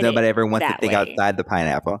sit Because nobody ever wants to think way. outside the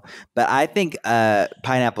pineapple. But I think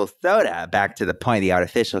pineapple soda, back to the point, the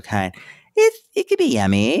artificial kind, it could be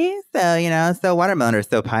yummy. So, so watermelon or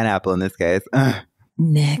so pineapple in this case.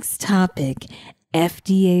 Next topic,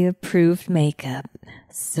 FDA approved makeup.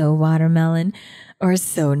 So watermelon or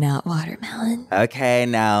so not watermelon? Okay,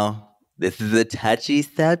 now this is a touchy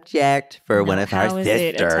subject for one of our sisters. How is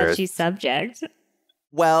it a touchy subject?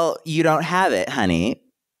 Well, you don't have it, honey.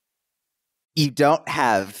 You don't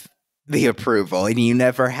have the approval, and you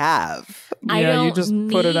never have. Yeah, you just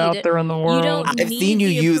put it out there in the world. I've seen you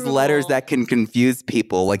use letters that can confuse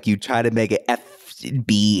people. Like you try to make it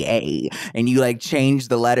FBA, and you like change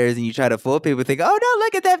the letters, and you try to fool people. Think, oh no,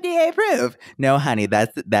 look, it's FDA approved. No, honey,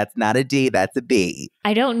 that's not a D, that's a B.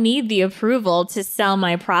 I don't need the approval to sell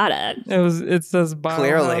my product. It says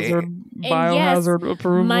biohazard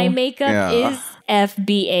approval. My makeup is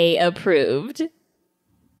FBA approved. Which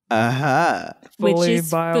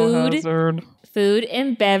is biohazard. Food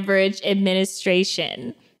and Beverage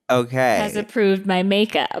Administration. Okay. Has approved my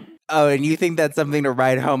makeup. Oh, and you think that's something to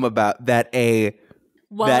write home about, that it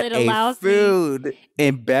allows Food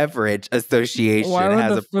and Beverage Association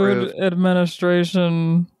has approved. Food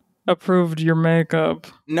Administration approved your makeup.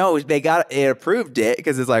 No, it approved it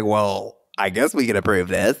because it's like, well, I guess we can approve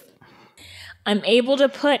this. I'm able to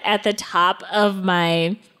put at the top of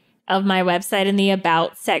my website in the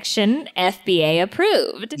About section, FBA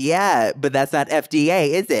approved. Yeah, but that's not FDA,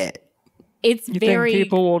 is it? It's you think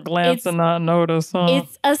people will glance and not notice, huh?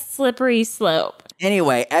 It's a slippery slope.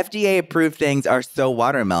 Anyway, FDA approved things are so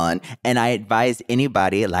watermelon, and I advise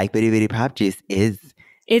anybody like Bitty Bitty Pop Juice is.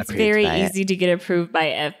 It's very easy to get approved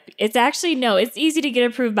by It's actually it's easy to get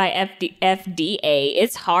approved by FDA.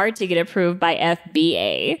 It's hard to get approved by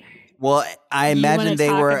FBA. Well, I imagine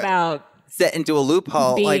they were set into a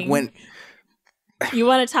loophole, like when you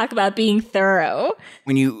want to talk about being thorough.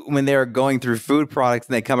 When they're going through food products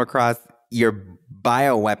and they come across your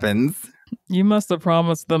bioweapons. You must have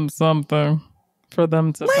promised them something for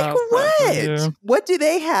them to pass what? What do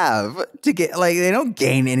they have to get? Like, they don't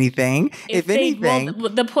gain anything. If anything. Well,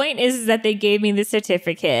 the point is that they gave me the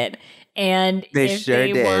certificate. And if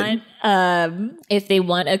they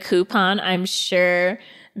want a coupon, I'm sure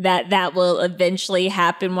that will eventually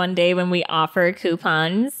happen one day when we offer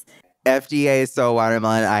coupons. FDA is so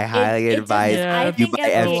watermelon. I highly advise you buy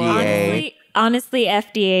FDA. Honestly,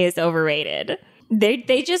 FDA is overrated.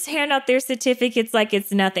 They just hand out their certificates like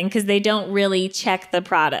it's nothing because they don't really check the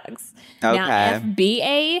products. Okay. Now,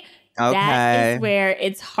 FBA, that is where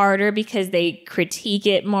it's harder because they critique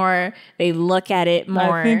it more. They look at it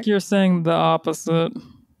more. I think you're saying the opposite.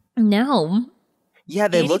 No. Yeah,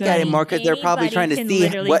 they look at it more because they're probably trying to see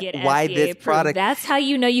why this product. That's how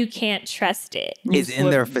you know you can't trust it. Is in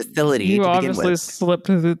their facility. You to obviously begin with. slipped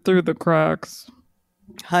through the cracks.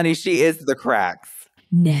 Honey, she is the cracks.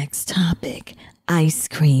 Next topic, ice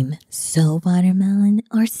cream. So watermelon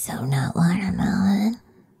or so not watermelon?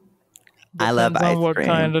 I love ice cream. What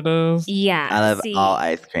kind it is. Yeah. I love all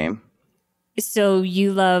ice cream. So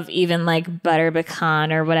you love even like butter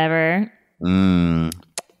pecan or whatever?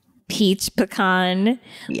 Peach pecan.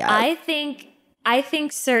 Yeah. I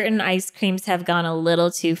think certain ice creams have gone a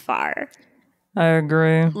little too far. I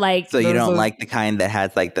agree. So you don't like the kind that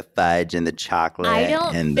has like the fudge and the chocolate? I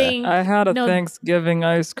don't think. I had a Thanksgiving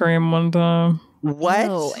ice cream one time. What?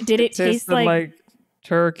 No. Did it taste like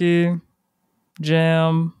turkey,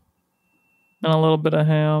 jam, and a little bit of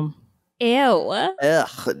ham? Ew.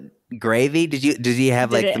 Ugh. Gravy? Did you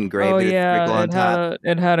have like some gravy Oh to sprinkle yeah, on top?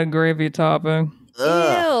 it had a gravy topping.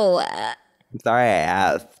 Ugh. Ew. I'm sorry I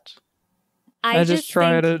asked. I just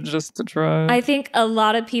tried think, it just to try it. I think a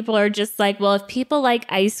lot of people are just like, well, if people like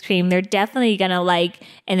ice cream, they're definitely gonna like,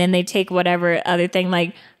 and then they take whatever other thing.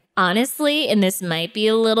 Like, honestly, and this might be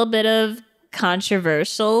a little bit of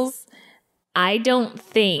controversials, I don't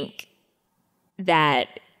think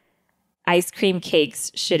that ice cream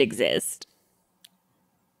cakes should exist.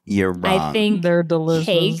 You're wrong. I think They're delicious.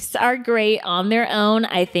 cakes are great on their own.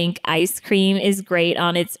 I think ice cream is great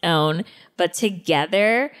on its own. But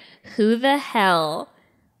together, who the hell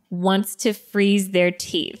wants to freeze their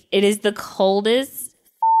teeth? It is the coldest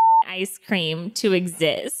ice cream to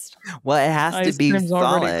exist. Well, it has Ice to be cream's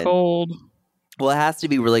already solid. cold. Well, it has to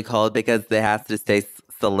be really cold because it has to stay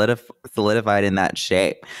solidified in that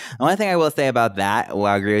shape. The only thing I will say about that, what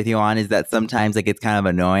I agree with you on, is that sometimes like it's kind of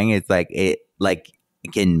annoying. It's like it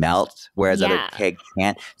can melt, whereas other Yeah. cakes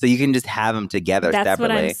can't. So you can just have them together That's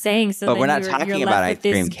separately. what I'm saying. So But then we're not you're talking left about with ice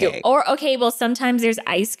this cream cake. Or okay, well sometimes there's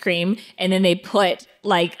ice cream and then they put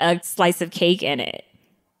like a slice of cake in it.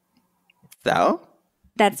 So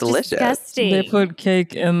That's delicious. disgusting. They put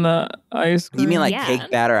cake in the ice cream. You mean like Yeah. cake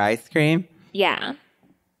batter ice cream? Yeah.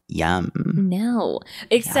 Yum. No.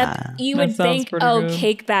 Except Yeah. you That would sounds think, pretty oh, good.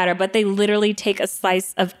 cake batter, but they literally take a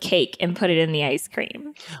slice of cake and put it in the ice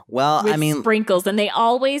cream Well, with I mean, sprinkles. And they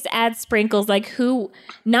always add sprinkles. Like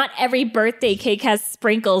not every birthday cake has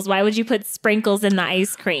sprinkles. Why would you put sprinkles in the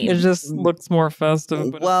ice cream? It just looks more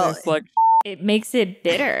festive, but Well, it tastes like It makes it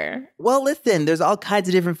bitter. well, listen, there's all kinds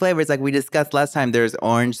of different flavors. Like we discussed last time, there's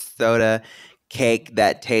orange soda cake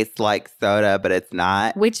that tastes like soda, but it's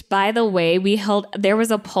not. Which, by the way, there was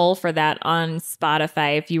a poll for that on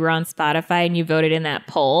Spotify. If you were on Spotify and you voted in that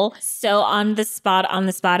poll. So on the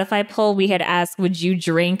Spotify poll, we had asked, would you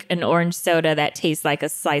drink an orange soda that tastes like a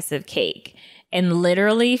slice of cake? And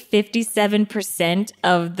literally 57%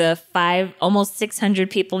 of the almost 600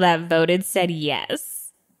 people that voted said yes.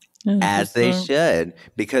 As they should,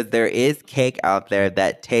 because there is cake out there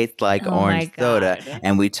that tastes like Oh orange my soda. God.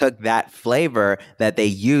 And we took that flavor that they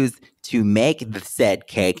use to make the said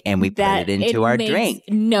cake and we put it into our makes drink.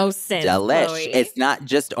 No sense. Delish. Chloe. It's not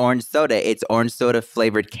just orange soda, it's orange soda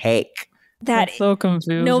flavored cake. that's so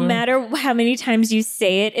confusing. No matter how many times you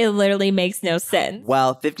say it, it literally makes no sense.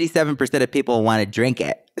 Well, 57% of people want to drink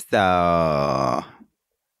it. So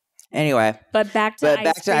anyway, But back to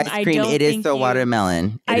ice cream, it is so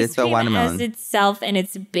watermelon. It is so watermelon. As itself and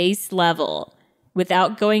its base level,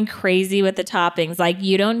 without going crazy with the toppings. Like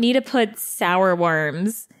you don't need to put sour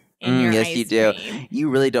worms in your yes, ice you do. cream. You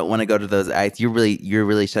really don't want to go to those ice. You're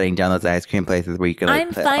really shutting down those ice cream places where you can. Like, I'm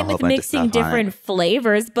put a fine whole with bunch of mixing stuff on it. different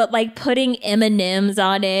flavors, but like putting M&Ms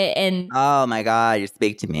on it and Oh my God, you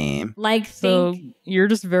speak to me. like So think. you're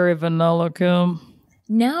just very vanilla, Kim.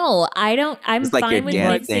 No, I don't. I'm It's like fine you're with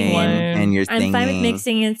dancing mixing in. and you're singing. I'm fine with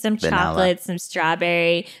mixing in some vanilla. chocolate, some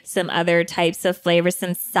strawberry, some other types of flavors,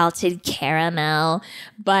 some salted caramel.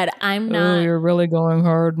 But I'm Oh, not. you're really going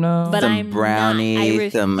hard now. But Some I'm brownies, not. I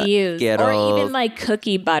some refuse. Or Skittles. even like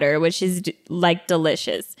cookie butter, which is like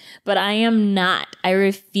delicious. But I am not. I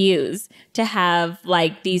refuse to have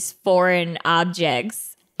like these foreign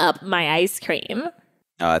objects up my ice cream.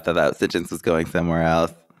 Oh, I thought that sentence was going somewhere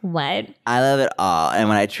else. What? I love it all. And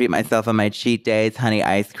when I treat myself on my cheat days, honey,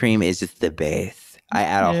 ice cream is just the base. I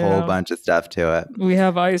add a whole Yeah. bunch of stuff to it. we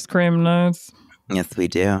have ice cream nights. Yes, we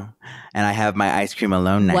do. And I have my ice cream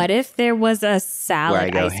alone night. What if there was a Where I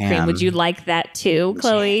salad go ice cream? ham. Would you like that too,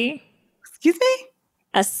 Chloe? Excuse me?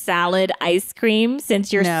 A salad ice cream,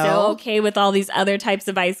 since you're No. so okay with all these other types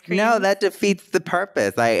of ice cream? No, that defeats the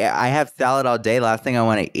purpose. I have salad all day. Last thing I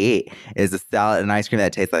want to eat is a salad and ice cream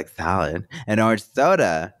that tastes like salad. And orange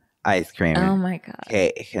soda ice cream. Oh my God.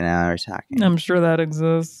 Okay, now we're talking. I'm sure that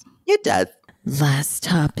exists. It does. Last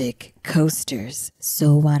topic, coasters.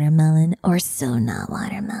 So watermelon or so not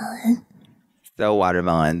watermelon? So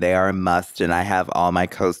watermelon, they are a must, and I have all my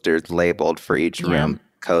coasters labeled for each room.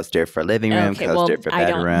 Coaster for living room, coaster for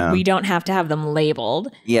bedroom. We don't have to have them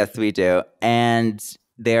labeled. Yes, we do. And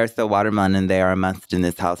they are so watermelon, and they are a must in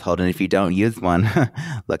this household. And if you don't use one,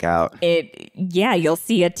 look out. You'll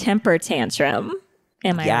see a temper tantrum.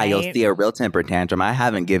 Am I Yeah, right? you'll see a real temper tantrum. I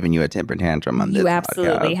haven't given you a temper tantrum on this You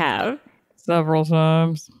absolutely podcast. have. Several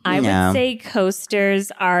times. I Yeah. would say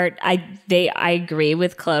coasters are. I agree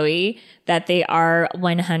with Chloe that they are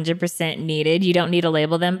 100% needed. You don't need to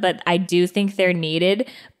label them, but I do think they're needed.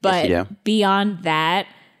 But you do. beyond that,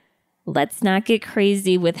 let's not get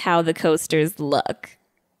crazy with how the coasters look.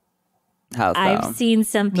 How so? I've seen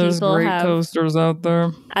some There's people great have. coasters out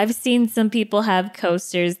there. I've seen some people have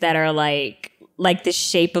coasters that are like like the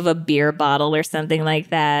shape of a beer bottle or something like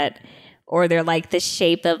that. Or they're like the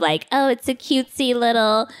shape of like, oh, it's a cutesy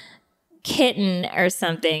little kitten or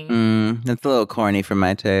something. That's a little corny for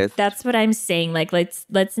my taste. That's what I'm saying. Like, let's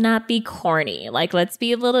not be corny. Like, let's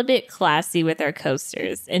be a little bit classy with our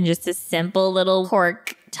coasters and just a simple little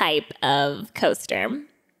cork type of coaster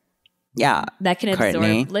Yeah. that can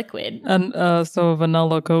Courtney. absorb liquid. And so a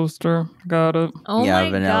vanilla coaster. Got it. Oh Yeah, my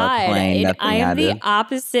vanilla god! plain, nothing I am the added.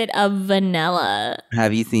 opposite of vanilla.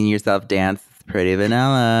 Have you seen yourself dance? It's pretty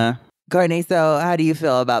vanilla. Courtney, so how do you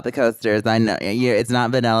feel about the coasters? I know it's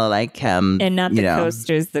not vanilla like Kim. And not the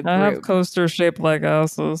coasters, the I have group. coasters shaped like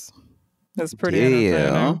asses. It's pretty Do you?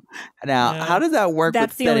 entertaining. Now, Yeah. how does that work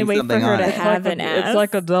That's with the only setting way for something her on to it? have an ass. It's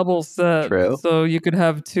like a double set. True. So you could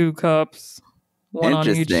have 2 cups, one on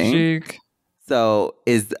each Interesting. cheek. So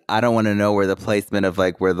I don't want to know where the placement of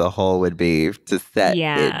like where the hole would be to set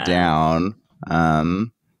Yeah. it down.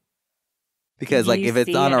 Because Do like you if it's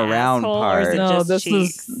see on an a round asshole or is part. it No, just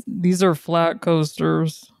cheeks? these are flat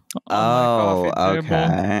coasters. On my coffee table.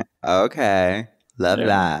 Okay. Okay. Love Yeah.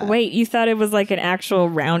 that. Wait, you thought it was like an actual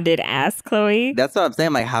rounded ass, Chloe? That's what I'm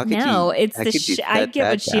saying. Like, how could you? No, it's how the. could you I set get that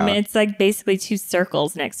what she down? meant. It's like basically 2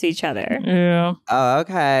 circles next to each other. Yeah. Oh,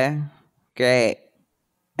 okay. Great.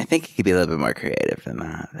 I think it could be a little bit more creative than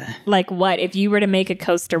that. Like what? If you were to make a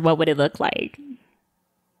coaster, what would it look like?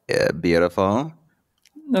 Yeah, beautiful.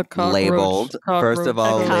 A cockroach. Labeled. First of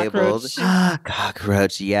all, A labeled. cockroach.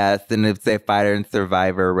 Cockroach, yes. And it'd say fighter and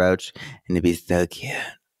survivor roach. And it'd be so cute.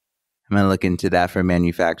 I'm going to look into that for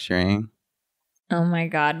manufacturing. Oh my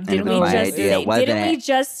god! And Didn't it we was my just idea, say, wasn't didn't we it?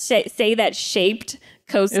 just say that shaped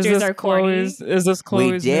coasters are corny? Is this We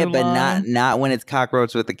Chloe's did, new but line? not when it's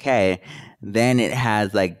cockroach with a K. Then it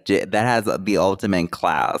has like that has the ultimate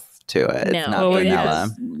class to it. It's No, not Chloe, vanilla.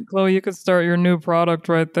 Chloe, you could start your new product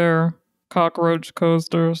right there. Cockroach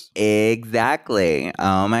coasters. Exactly.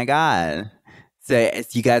 Oh my god. So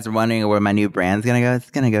you guys are wondering where my new brand's gonna go? It's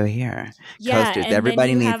gonna go here. Yeah, Coasters. and then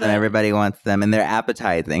Everybody you needs have them. Everybody wants them, and they're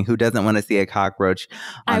appetizing. Who doesn't want to see a cockroach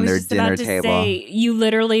I on was their just dinner about to table? say, you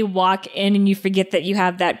literally walk in and you forget that you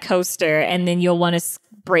have that coaster, and then you'll want to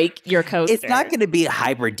break your coaster. It's not going to be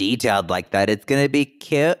hyper detailed like that. It's going to be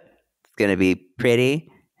cute. It's going to be pretty.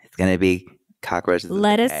 It's going to be cockroaches. with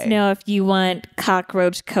Let a us K. know if you want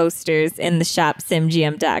cockroach coasters in the shop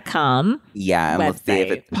simgm.com. Yeah, and we'll see if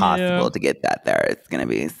website. it's possible Yeah. to get that there. It's going to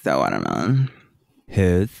be so watermelon.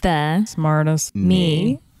 Who's The Smartest.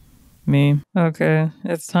 me. Me. Okay,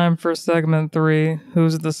 it's time for segment 3.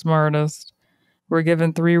 Who's the smartest? We're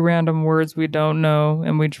given 3 random words we don't know,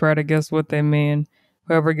 and we try to guess what they mean.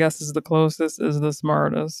 Whoever guesses the closest is the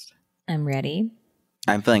smartest. I'm ready.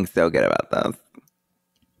 I'm feeling so good about those.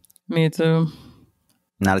 Me too.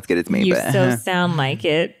 Not as good as me, You but so sound like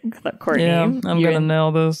it, Courtney. Yeah, I'm You're- gonna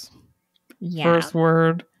nail this. Yeah. First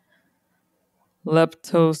word.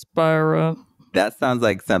 Leptospira. that sounds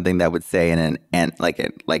like something that would say in an like a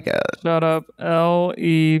Shut up.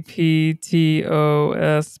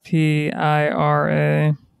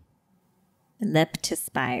 Leptospira.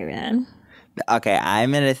 Leptospira. Okay,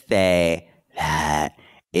 I'm gonna say that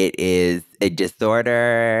it is a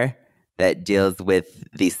disorder that deals with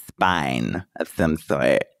the spine of some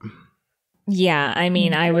sort. Yeah, I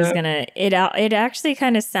mean, I was gonna. It actually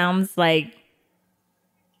kind of sounds like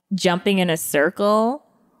jumping in a circle,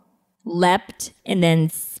 leapt, and then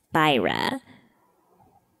spira.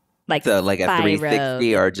 Like So like a spiro.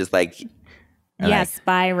 360 or just like Yeah,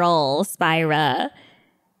 spiral, spira.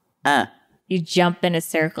 You jump in a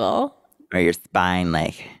circle. or your spine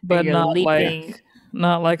like But you're not leaping.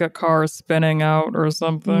 like a car spinning out or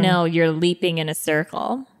something. No, you're leaping in a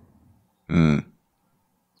circle.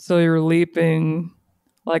 So you're leaping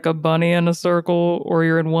like a bunny in a circle, or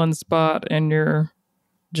you're in one spot and you're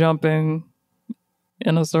jumping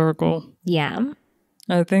in a circle. Yeah.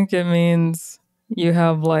 I think it means you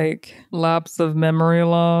have like lapse of memory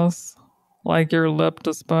loss, like your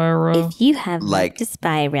leptospira. If you have Like-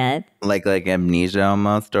 leptospira, like amnesia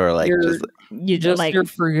almost or like You're- just you Just like you're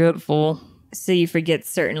forgetful. so you forget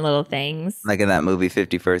certain little things. like in that movie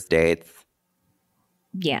 50 First Dates.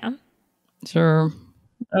 Yeah. Sure.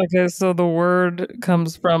 Okay, so the word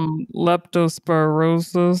comes from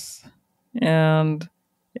leptospirosis, and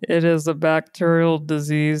it is a bacterial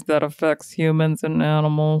disease that affects humans and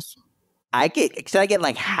animals. Should I get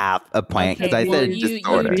like half a point because I well, said you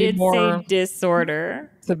disorder. did More- say disorder.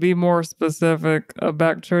 To be more specific, a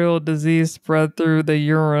bacterial disease spread through the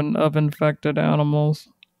urine of infected animals.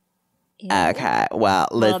 Okay. Well,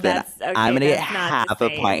 listen, that's okay. I'm going to get That's not half the a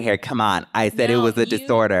point same. here. Come on. I said it No, was a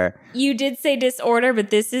disorder. You did say disorder, but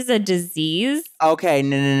this is a disease. Okay.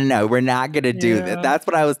 No. We're not going to do this. Yeah. That's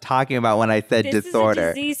what I was talking about when I said This disorder.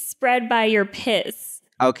 is a disease spread by your piss.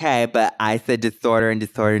 Okay, but I said disorder and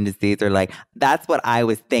disease are like, that's what I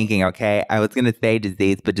was thinking, okay? I was going to say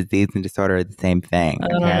disease, but disease and disorder are the same thing, I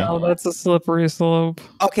don't okay? know. That's a slippery slope.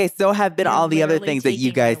 Okay, so have been You're all the other literally things that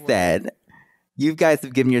you taking my guys said. You guys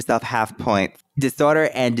have given yourself half points.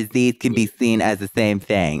 Disorder and disease can be seen as the same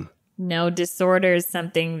thing. No, disorder is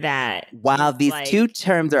something that. While is these like, two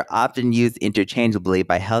terms are often used interchangeably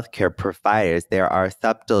by healthcare providers, there are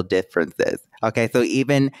subtle differences. Okay, so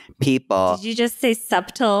even people. Did you just say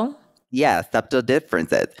subtle? Yeah, subtle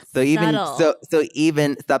differences. So even Subtle. so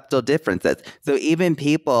even subtle differences. So even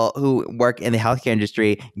people who work in the healthcare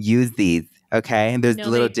industry use these. Okay, and there's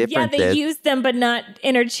little differences. Yeah, they use them, but not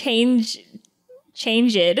change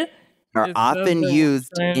it. Are It often says they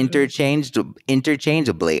used were changed.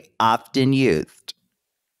 interchangeably. Often used.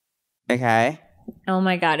 Okay. Oh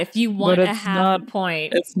my god! If you want But a it's half not- a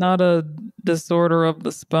point, It's not a disorder of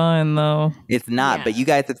the spine, though. It's not, Yeah. but you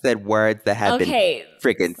guys have said words that have okay.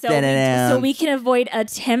 been freaking So synonyms. we can avoid a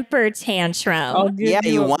temper tantrum. I'll give Yeah,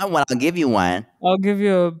 you a- want one? I'll give you one. I'll give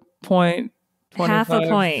you a point. Half a 25.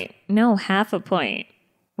 point. No, half a point.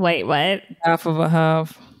 Wait, what? Half of a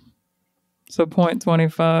half. So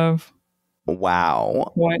 0.25.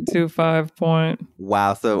 Wow. 0.25 point.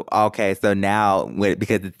 Wow. So okay. So now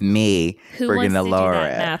because it's me, Who we're wants gonna to lower do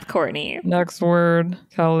that it. math, Courtney? Next word,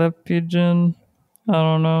 calipigen. I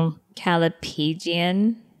don't know.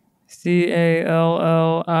 Calipigian.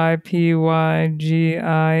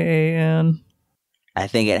 Callipygian. I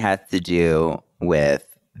think it has to do with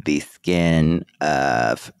the skin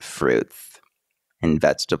of fruits and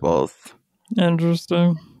vegetables.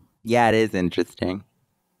 Interesting. Yeah, it is interesting.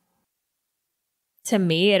 To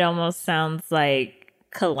me, it almost sounds like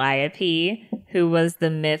Calliope, who was the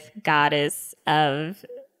myth goddess of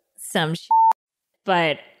some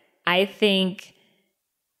but I think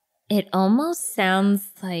it almost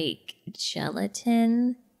sounds like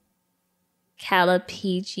gelatin.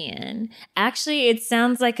 Calipigian. Actually, it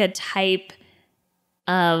sounds like a type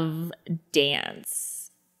of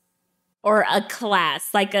dance or a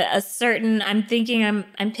class, like a certain. I'm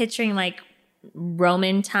picturing like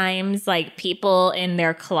Roman times, like people in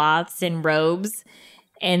their cloths and robes,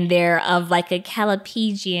 and they're of like a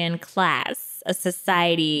Calipigian class, a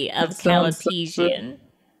society of That sounds Calipigian.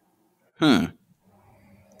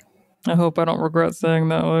 I hope I don't regret saying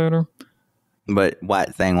that later. But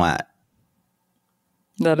what? Saying what?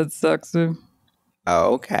 That it's sexy.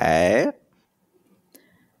 Okay.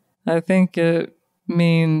 I think it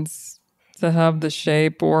means to have the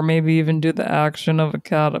shape or maybe even do the action of a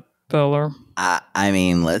caterpillar. I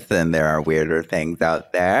mean, listen, there are weirder things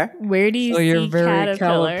out there. Where do you So see you're very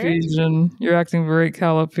caterpillar? Callipygian. You're acting very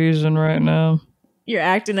Callipygian right now. You're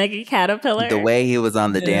acting like a caterpillar. The way he was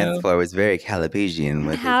on the Yeah. dance floor was very Calipigian.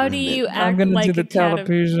 With How his do movement. you act I'm gonna like do the a caterpillar?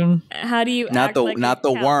 Callipygian. How do you Not act the like not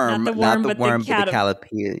the worm, but but the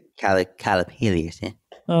Calipigian.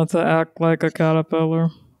 To act like a caterpillar.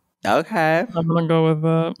 Okay, I'm gonna go with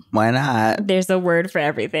that. why not? There's a word for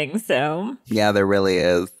everything, so Yeah, there really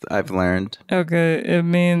is. I've learned. Okay, it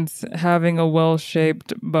means having a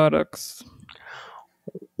well-shaped buttocks.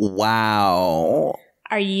 Wow.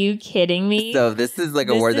 are you kidding me? So this is like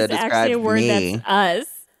a This word that is actually describes a word me. that's us.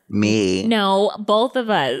 Me. No, both of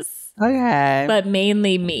us, Okay. but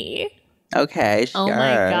mainly me. Okay. Sure. Oh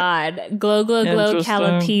my god! Glow, glow, glow! Interesting.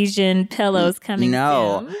 Calipigian pillows coming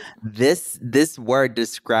No, soon. this word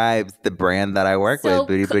describes the brand that I work So with,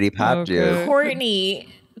 Booty Booty Pop Okay. Juice.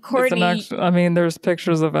 Courtney, There's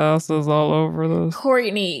pictures of asses all over this.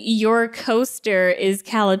 Courtney, your coaster is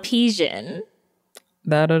Calipigian.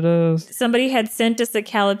 That it is. Somebody had sent us a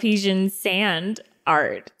Calipigian sand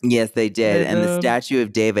art. Yes, they did. They And the did. statue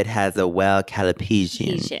of David has a well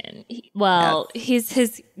Calipigian. Calipigian. Well,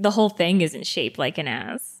 his the whole thing isn't shaped like an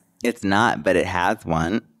ass. It's not, but it has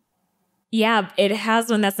one. Yeah, it has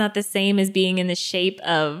one that's not the same as being in the shape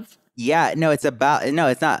of. Yeah, no, it's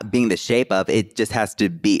not being the shape of. It just has to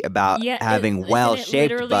be about having isn't it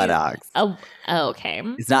well-shaped literally- buttocks. Oh, okay.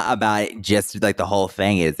 It's not about it just like the whole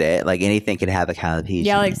thing, is it? Like anything can have a Calipigian.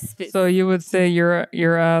 Yeah, like So you would say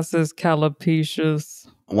your ass is calipicious.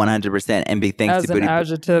 100%. And big thanks As to an Booty.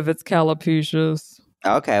 adjective, it's calipicious.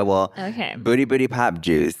 Okay, well, okay. Booty Booty Pop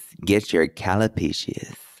Juice, get your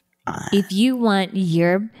Calipicious on. If you want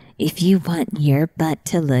your butt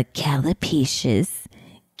to look calipicious,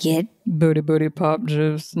 get Booty pop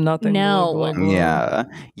juice. Nothing. No. Blah, blah, blah. Yeah.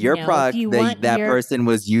 Your No, if product you that want that your- person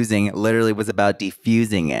was using literally was about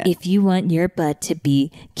defusing it. If you want your butt to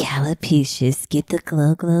be calipicious, get the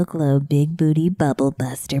Glow Glow Glow Big Booty Bubble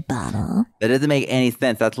Buster bottle. That doesn't make any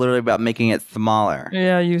sense. That's literally about making it smaller.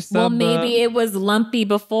 Yeah, you said Well, maybe that. it was lumpy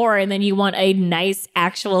before, and then you want a nice,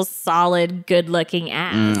 actual, solid, good-looking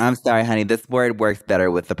ass. I'm sorry, honey. This word works better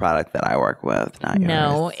with the product that I work with, not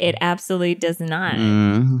No, yours. it absolutely does not.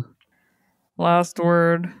 Mm. Last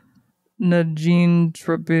word.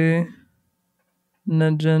 Negentropy.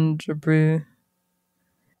 Negentropy.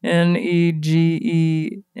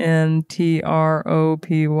 Negentropy.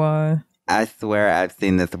 I swear I've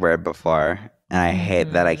seen this word before, and I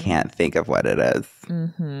hate that I can't think of what it is.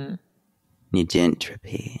 Mm-hmm.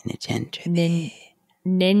 Negentropy.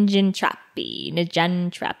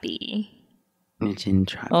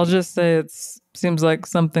 Ninjentropy. I'll just say it seems like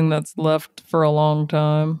something that's left for a long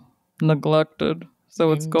time, neglected.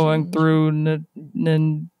 So it's going through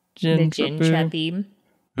negentropy. Ninjentropy.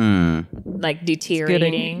 Like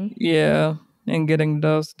deteriorating. And getting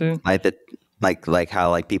dusty. Like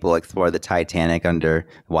how people explore the Titanic under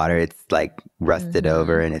water. It's like rusted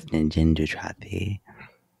over and it's negentropy.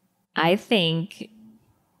 I think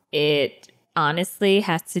it honestly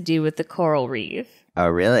has to do with the coral reef. Oh,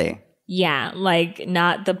 really? Yeah, like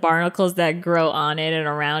not the barnacles that grow on it and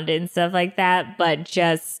around it and stuff like that, but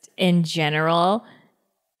just in general,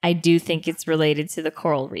 I do think it's related to the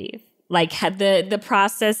coral reef. Like the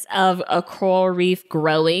process of a coral reef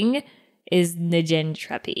growing is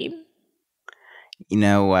negentropy. You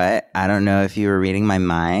know what? I don't know if you were reading my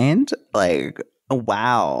mind. Like,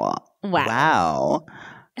 wow.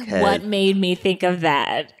 'Cause- What made me think of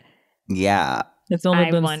that? Yeah. It's only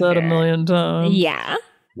I been said a wonder. million times. Yeah.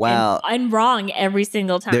 Well, and wrong every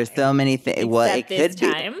single time. there's so many things. Well, it Except could this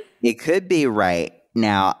be. time. It could be right.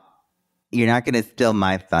 Now, you're not going to steal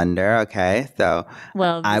my thunder, okay? So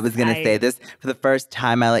Well, I was going to say this for the first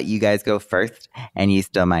time. I let you guys go first, and you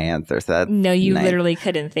stole my answer. So that's No, you nice. literally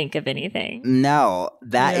couldn't think of anything. No,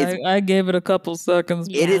 that is. I gave it a couple seconds.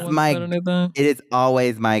 It before is one my- said anything. It is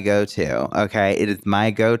always my go-to. Okay, it is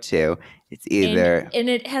my go-to. It's either. And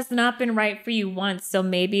it has not been right for you once, so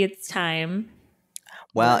maybe it's time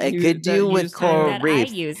Well, That it you- could that do you with said coral that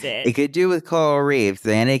reefs. I use it. It could do with coral reefs,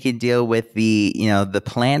 and it could deal with the the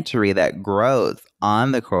plantery that grows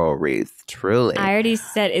on the coral reefs. Truly, I already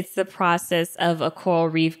said it's the process of a coral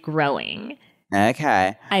reef growing.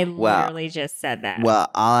 okay. I Well- literally just said that. Well,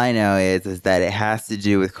 all I know is that it has to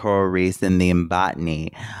do with coral reefs and the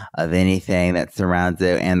botany of anything that surrounds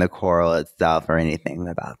it and the coral itself, or anything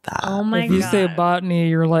about that. oh my If god. you say botany,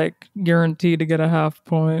 you're like guaranteed to get a half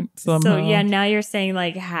point somehow. So yeah, now you're saying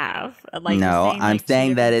like half. Like No, you're saying, I'm like, two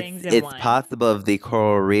saying that different it's things in one. possible of the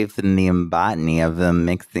coral reef and the botany of them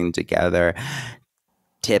mixing together.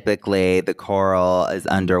 Typically, the coral is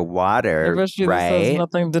I underwater, bet you this has right?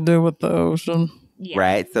 nothing to do with the ocean. Yeah.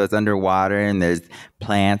 Right? So it's underwater, and there's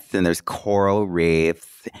plants, and there's coral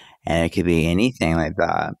reefs, and it could be anything like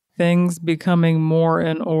that. Things becoming more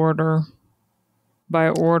in order. By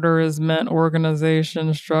order is meant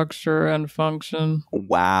organization, structure, and function.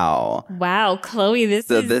 Wow. Wow, Chloe, this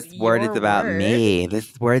So is this word your is about word. me.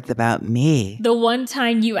 This word's about me. The one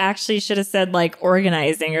time you actually should have said like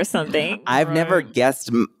organizing or something. I've never Right. guessed.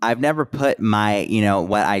 I've never put my,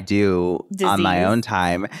 what I do on my Disease. own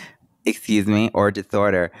time. Excuse me, or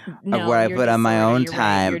disorder, No, of what I your put on my disorder, own you're right,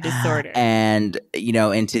 time, your disorder. and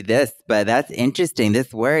into this. But that's interesting.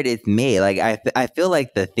 This word is me. Like I feel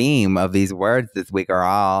like the theme of these words this week are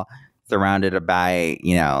all surrounded by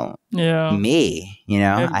Yeah. me.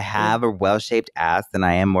 And- I have a well-shaped ass, and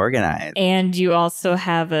I am organized. And you also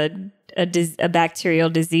have a bacterial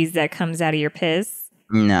disease that comes out of your piss.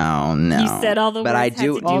 No. You said all the but words I had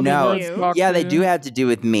do to do All with the know. words you. talk Yeah, to they you. do have to do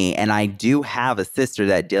with me, and I do have a sister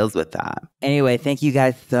that deals with that. Anyway, thank you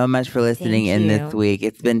guys so much for listening Thank in this you. week.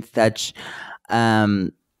 It's been such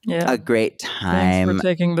Yeah. a great Thanks time. for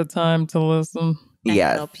taking the time to listen. I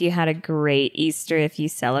Yes, hope you had a great Easter if you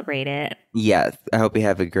celebrate it. yes. I hope you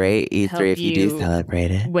have a great Easter Hope if you do you-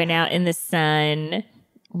 celebrate it. Went out in the sun,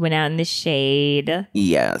 went out in the shade,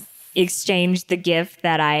 Yes. exchanged the gift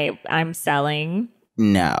that I'm selling,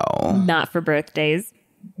 No. not for birthdays.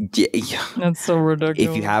 Yeah. That's so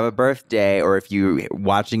ridiculous. If you have a birthday, or if you're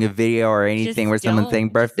watching a video or anything where someone's saying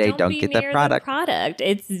birthday, don't be get near that the product. product.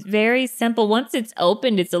 It's very simple. Once it's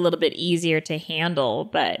opened, it's a little bit easier to handle,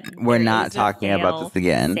 but We're there not is a talking about fail this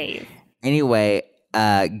again. safe. Anyway,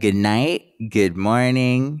 good night, good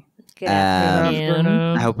morning. Good Good afternoon.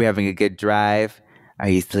 afternoon. I hope you're having a good drive. Are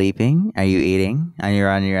you sleeping? Are you eating? Are you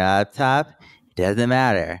on your laptop? It doesn't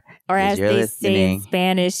matter. Or 'Cause as you're they say in listening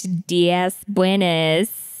Spanish, Dias Buenas.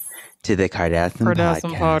 to the Kardasim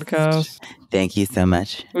Podcast. Thank you so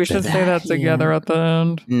much. We should for say that together at the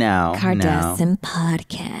end. No, Kardasim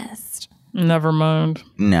Podcast. Never mind.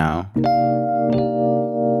 no.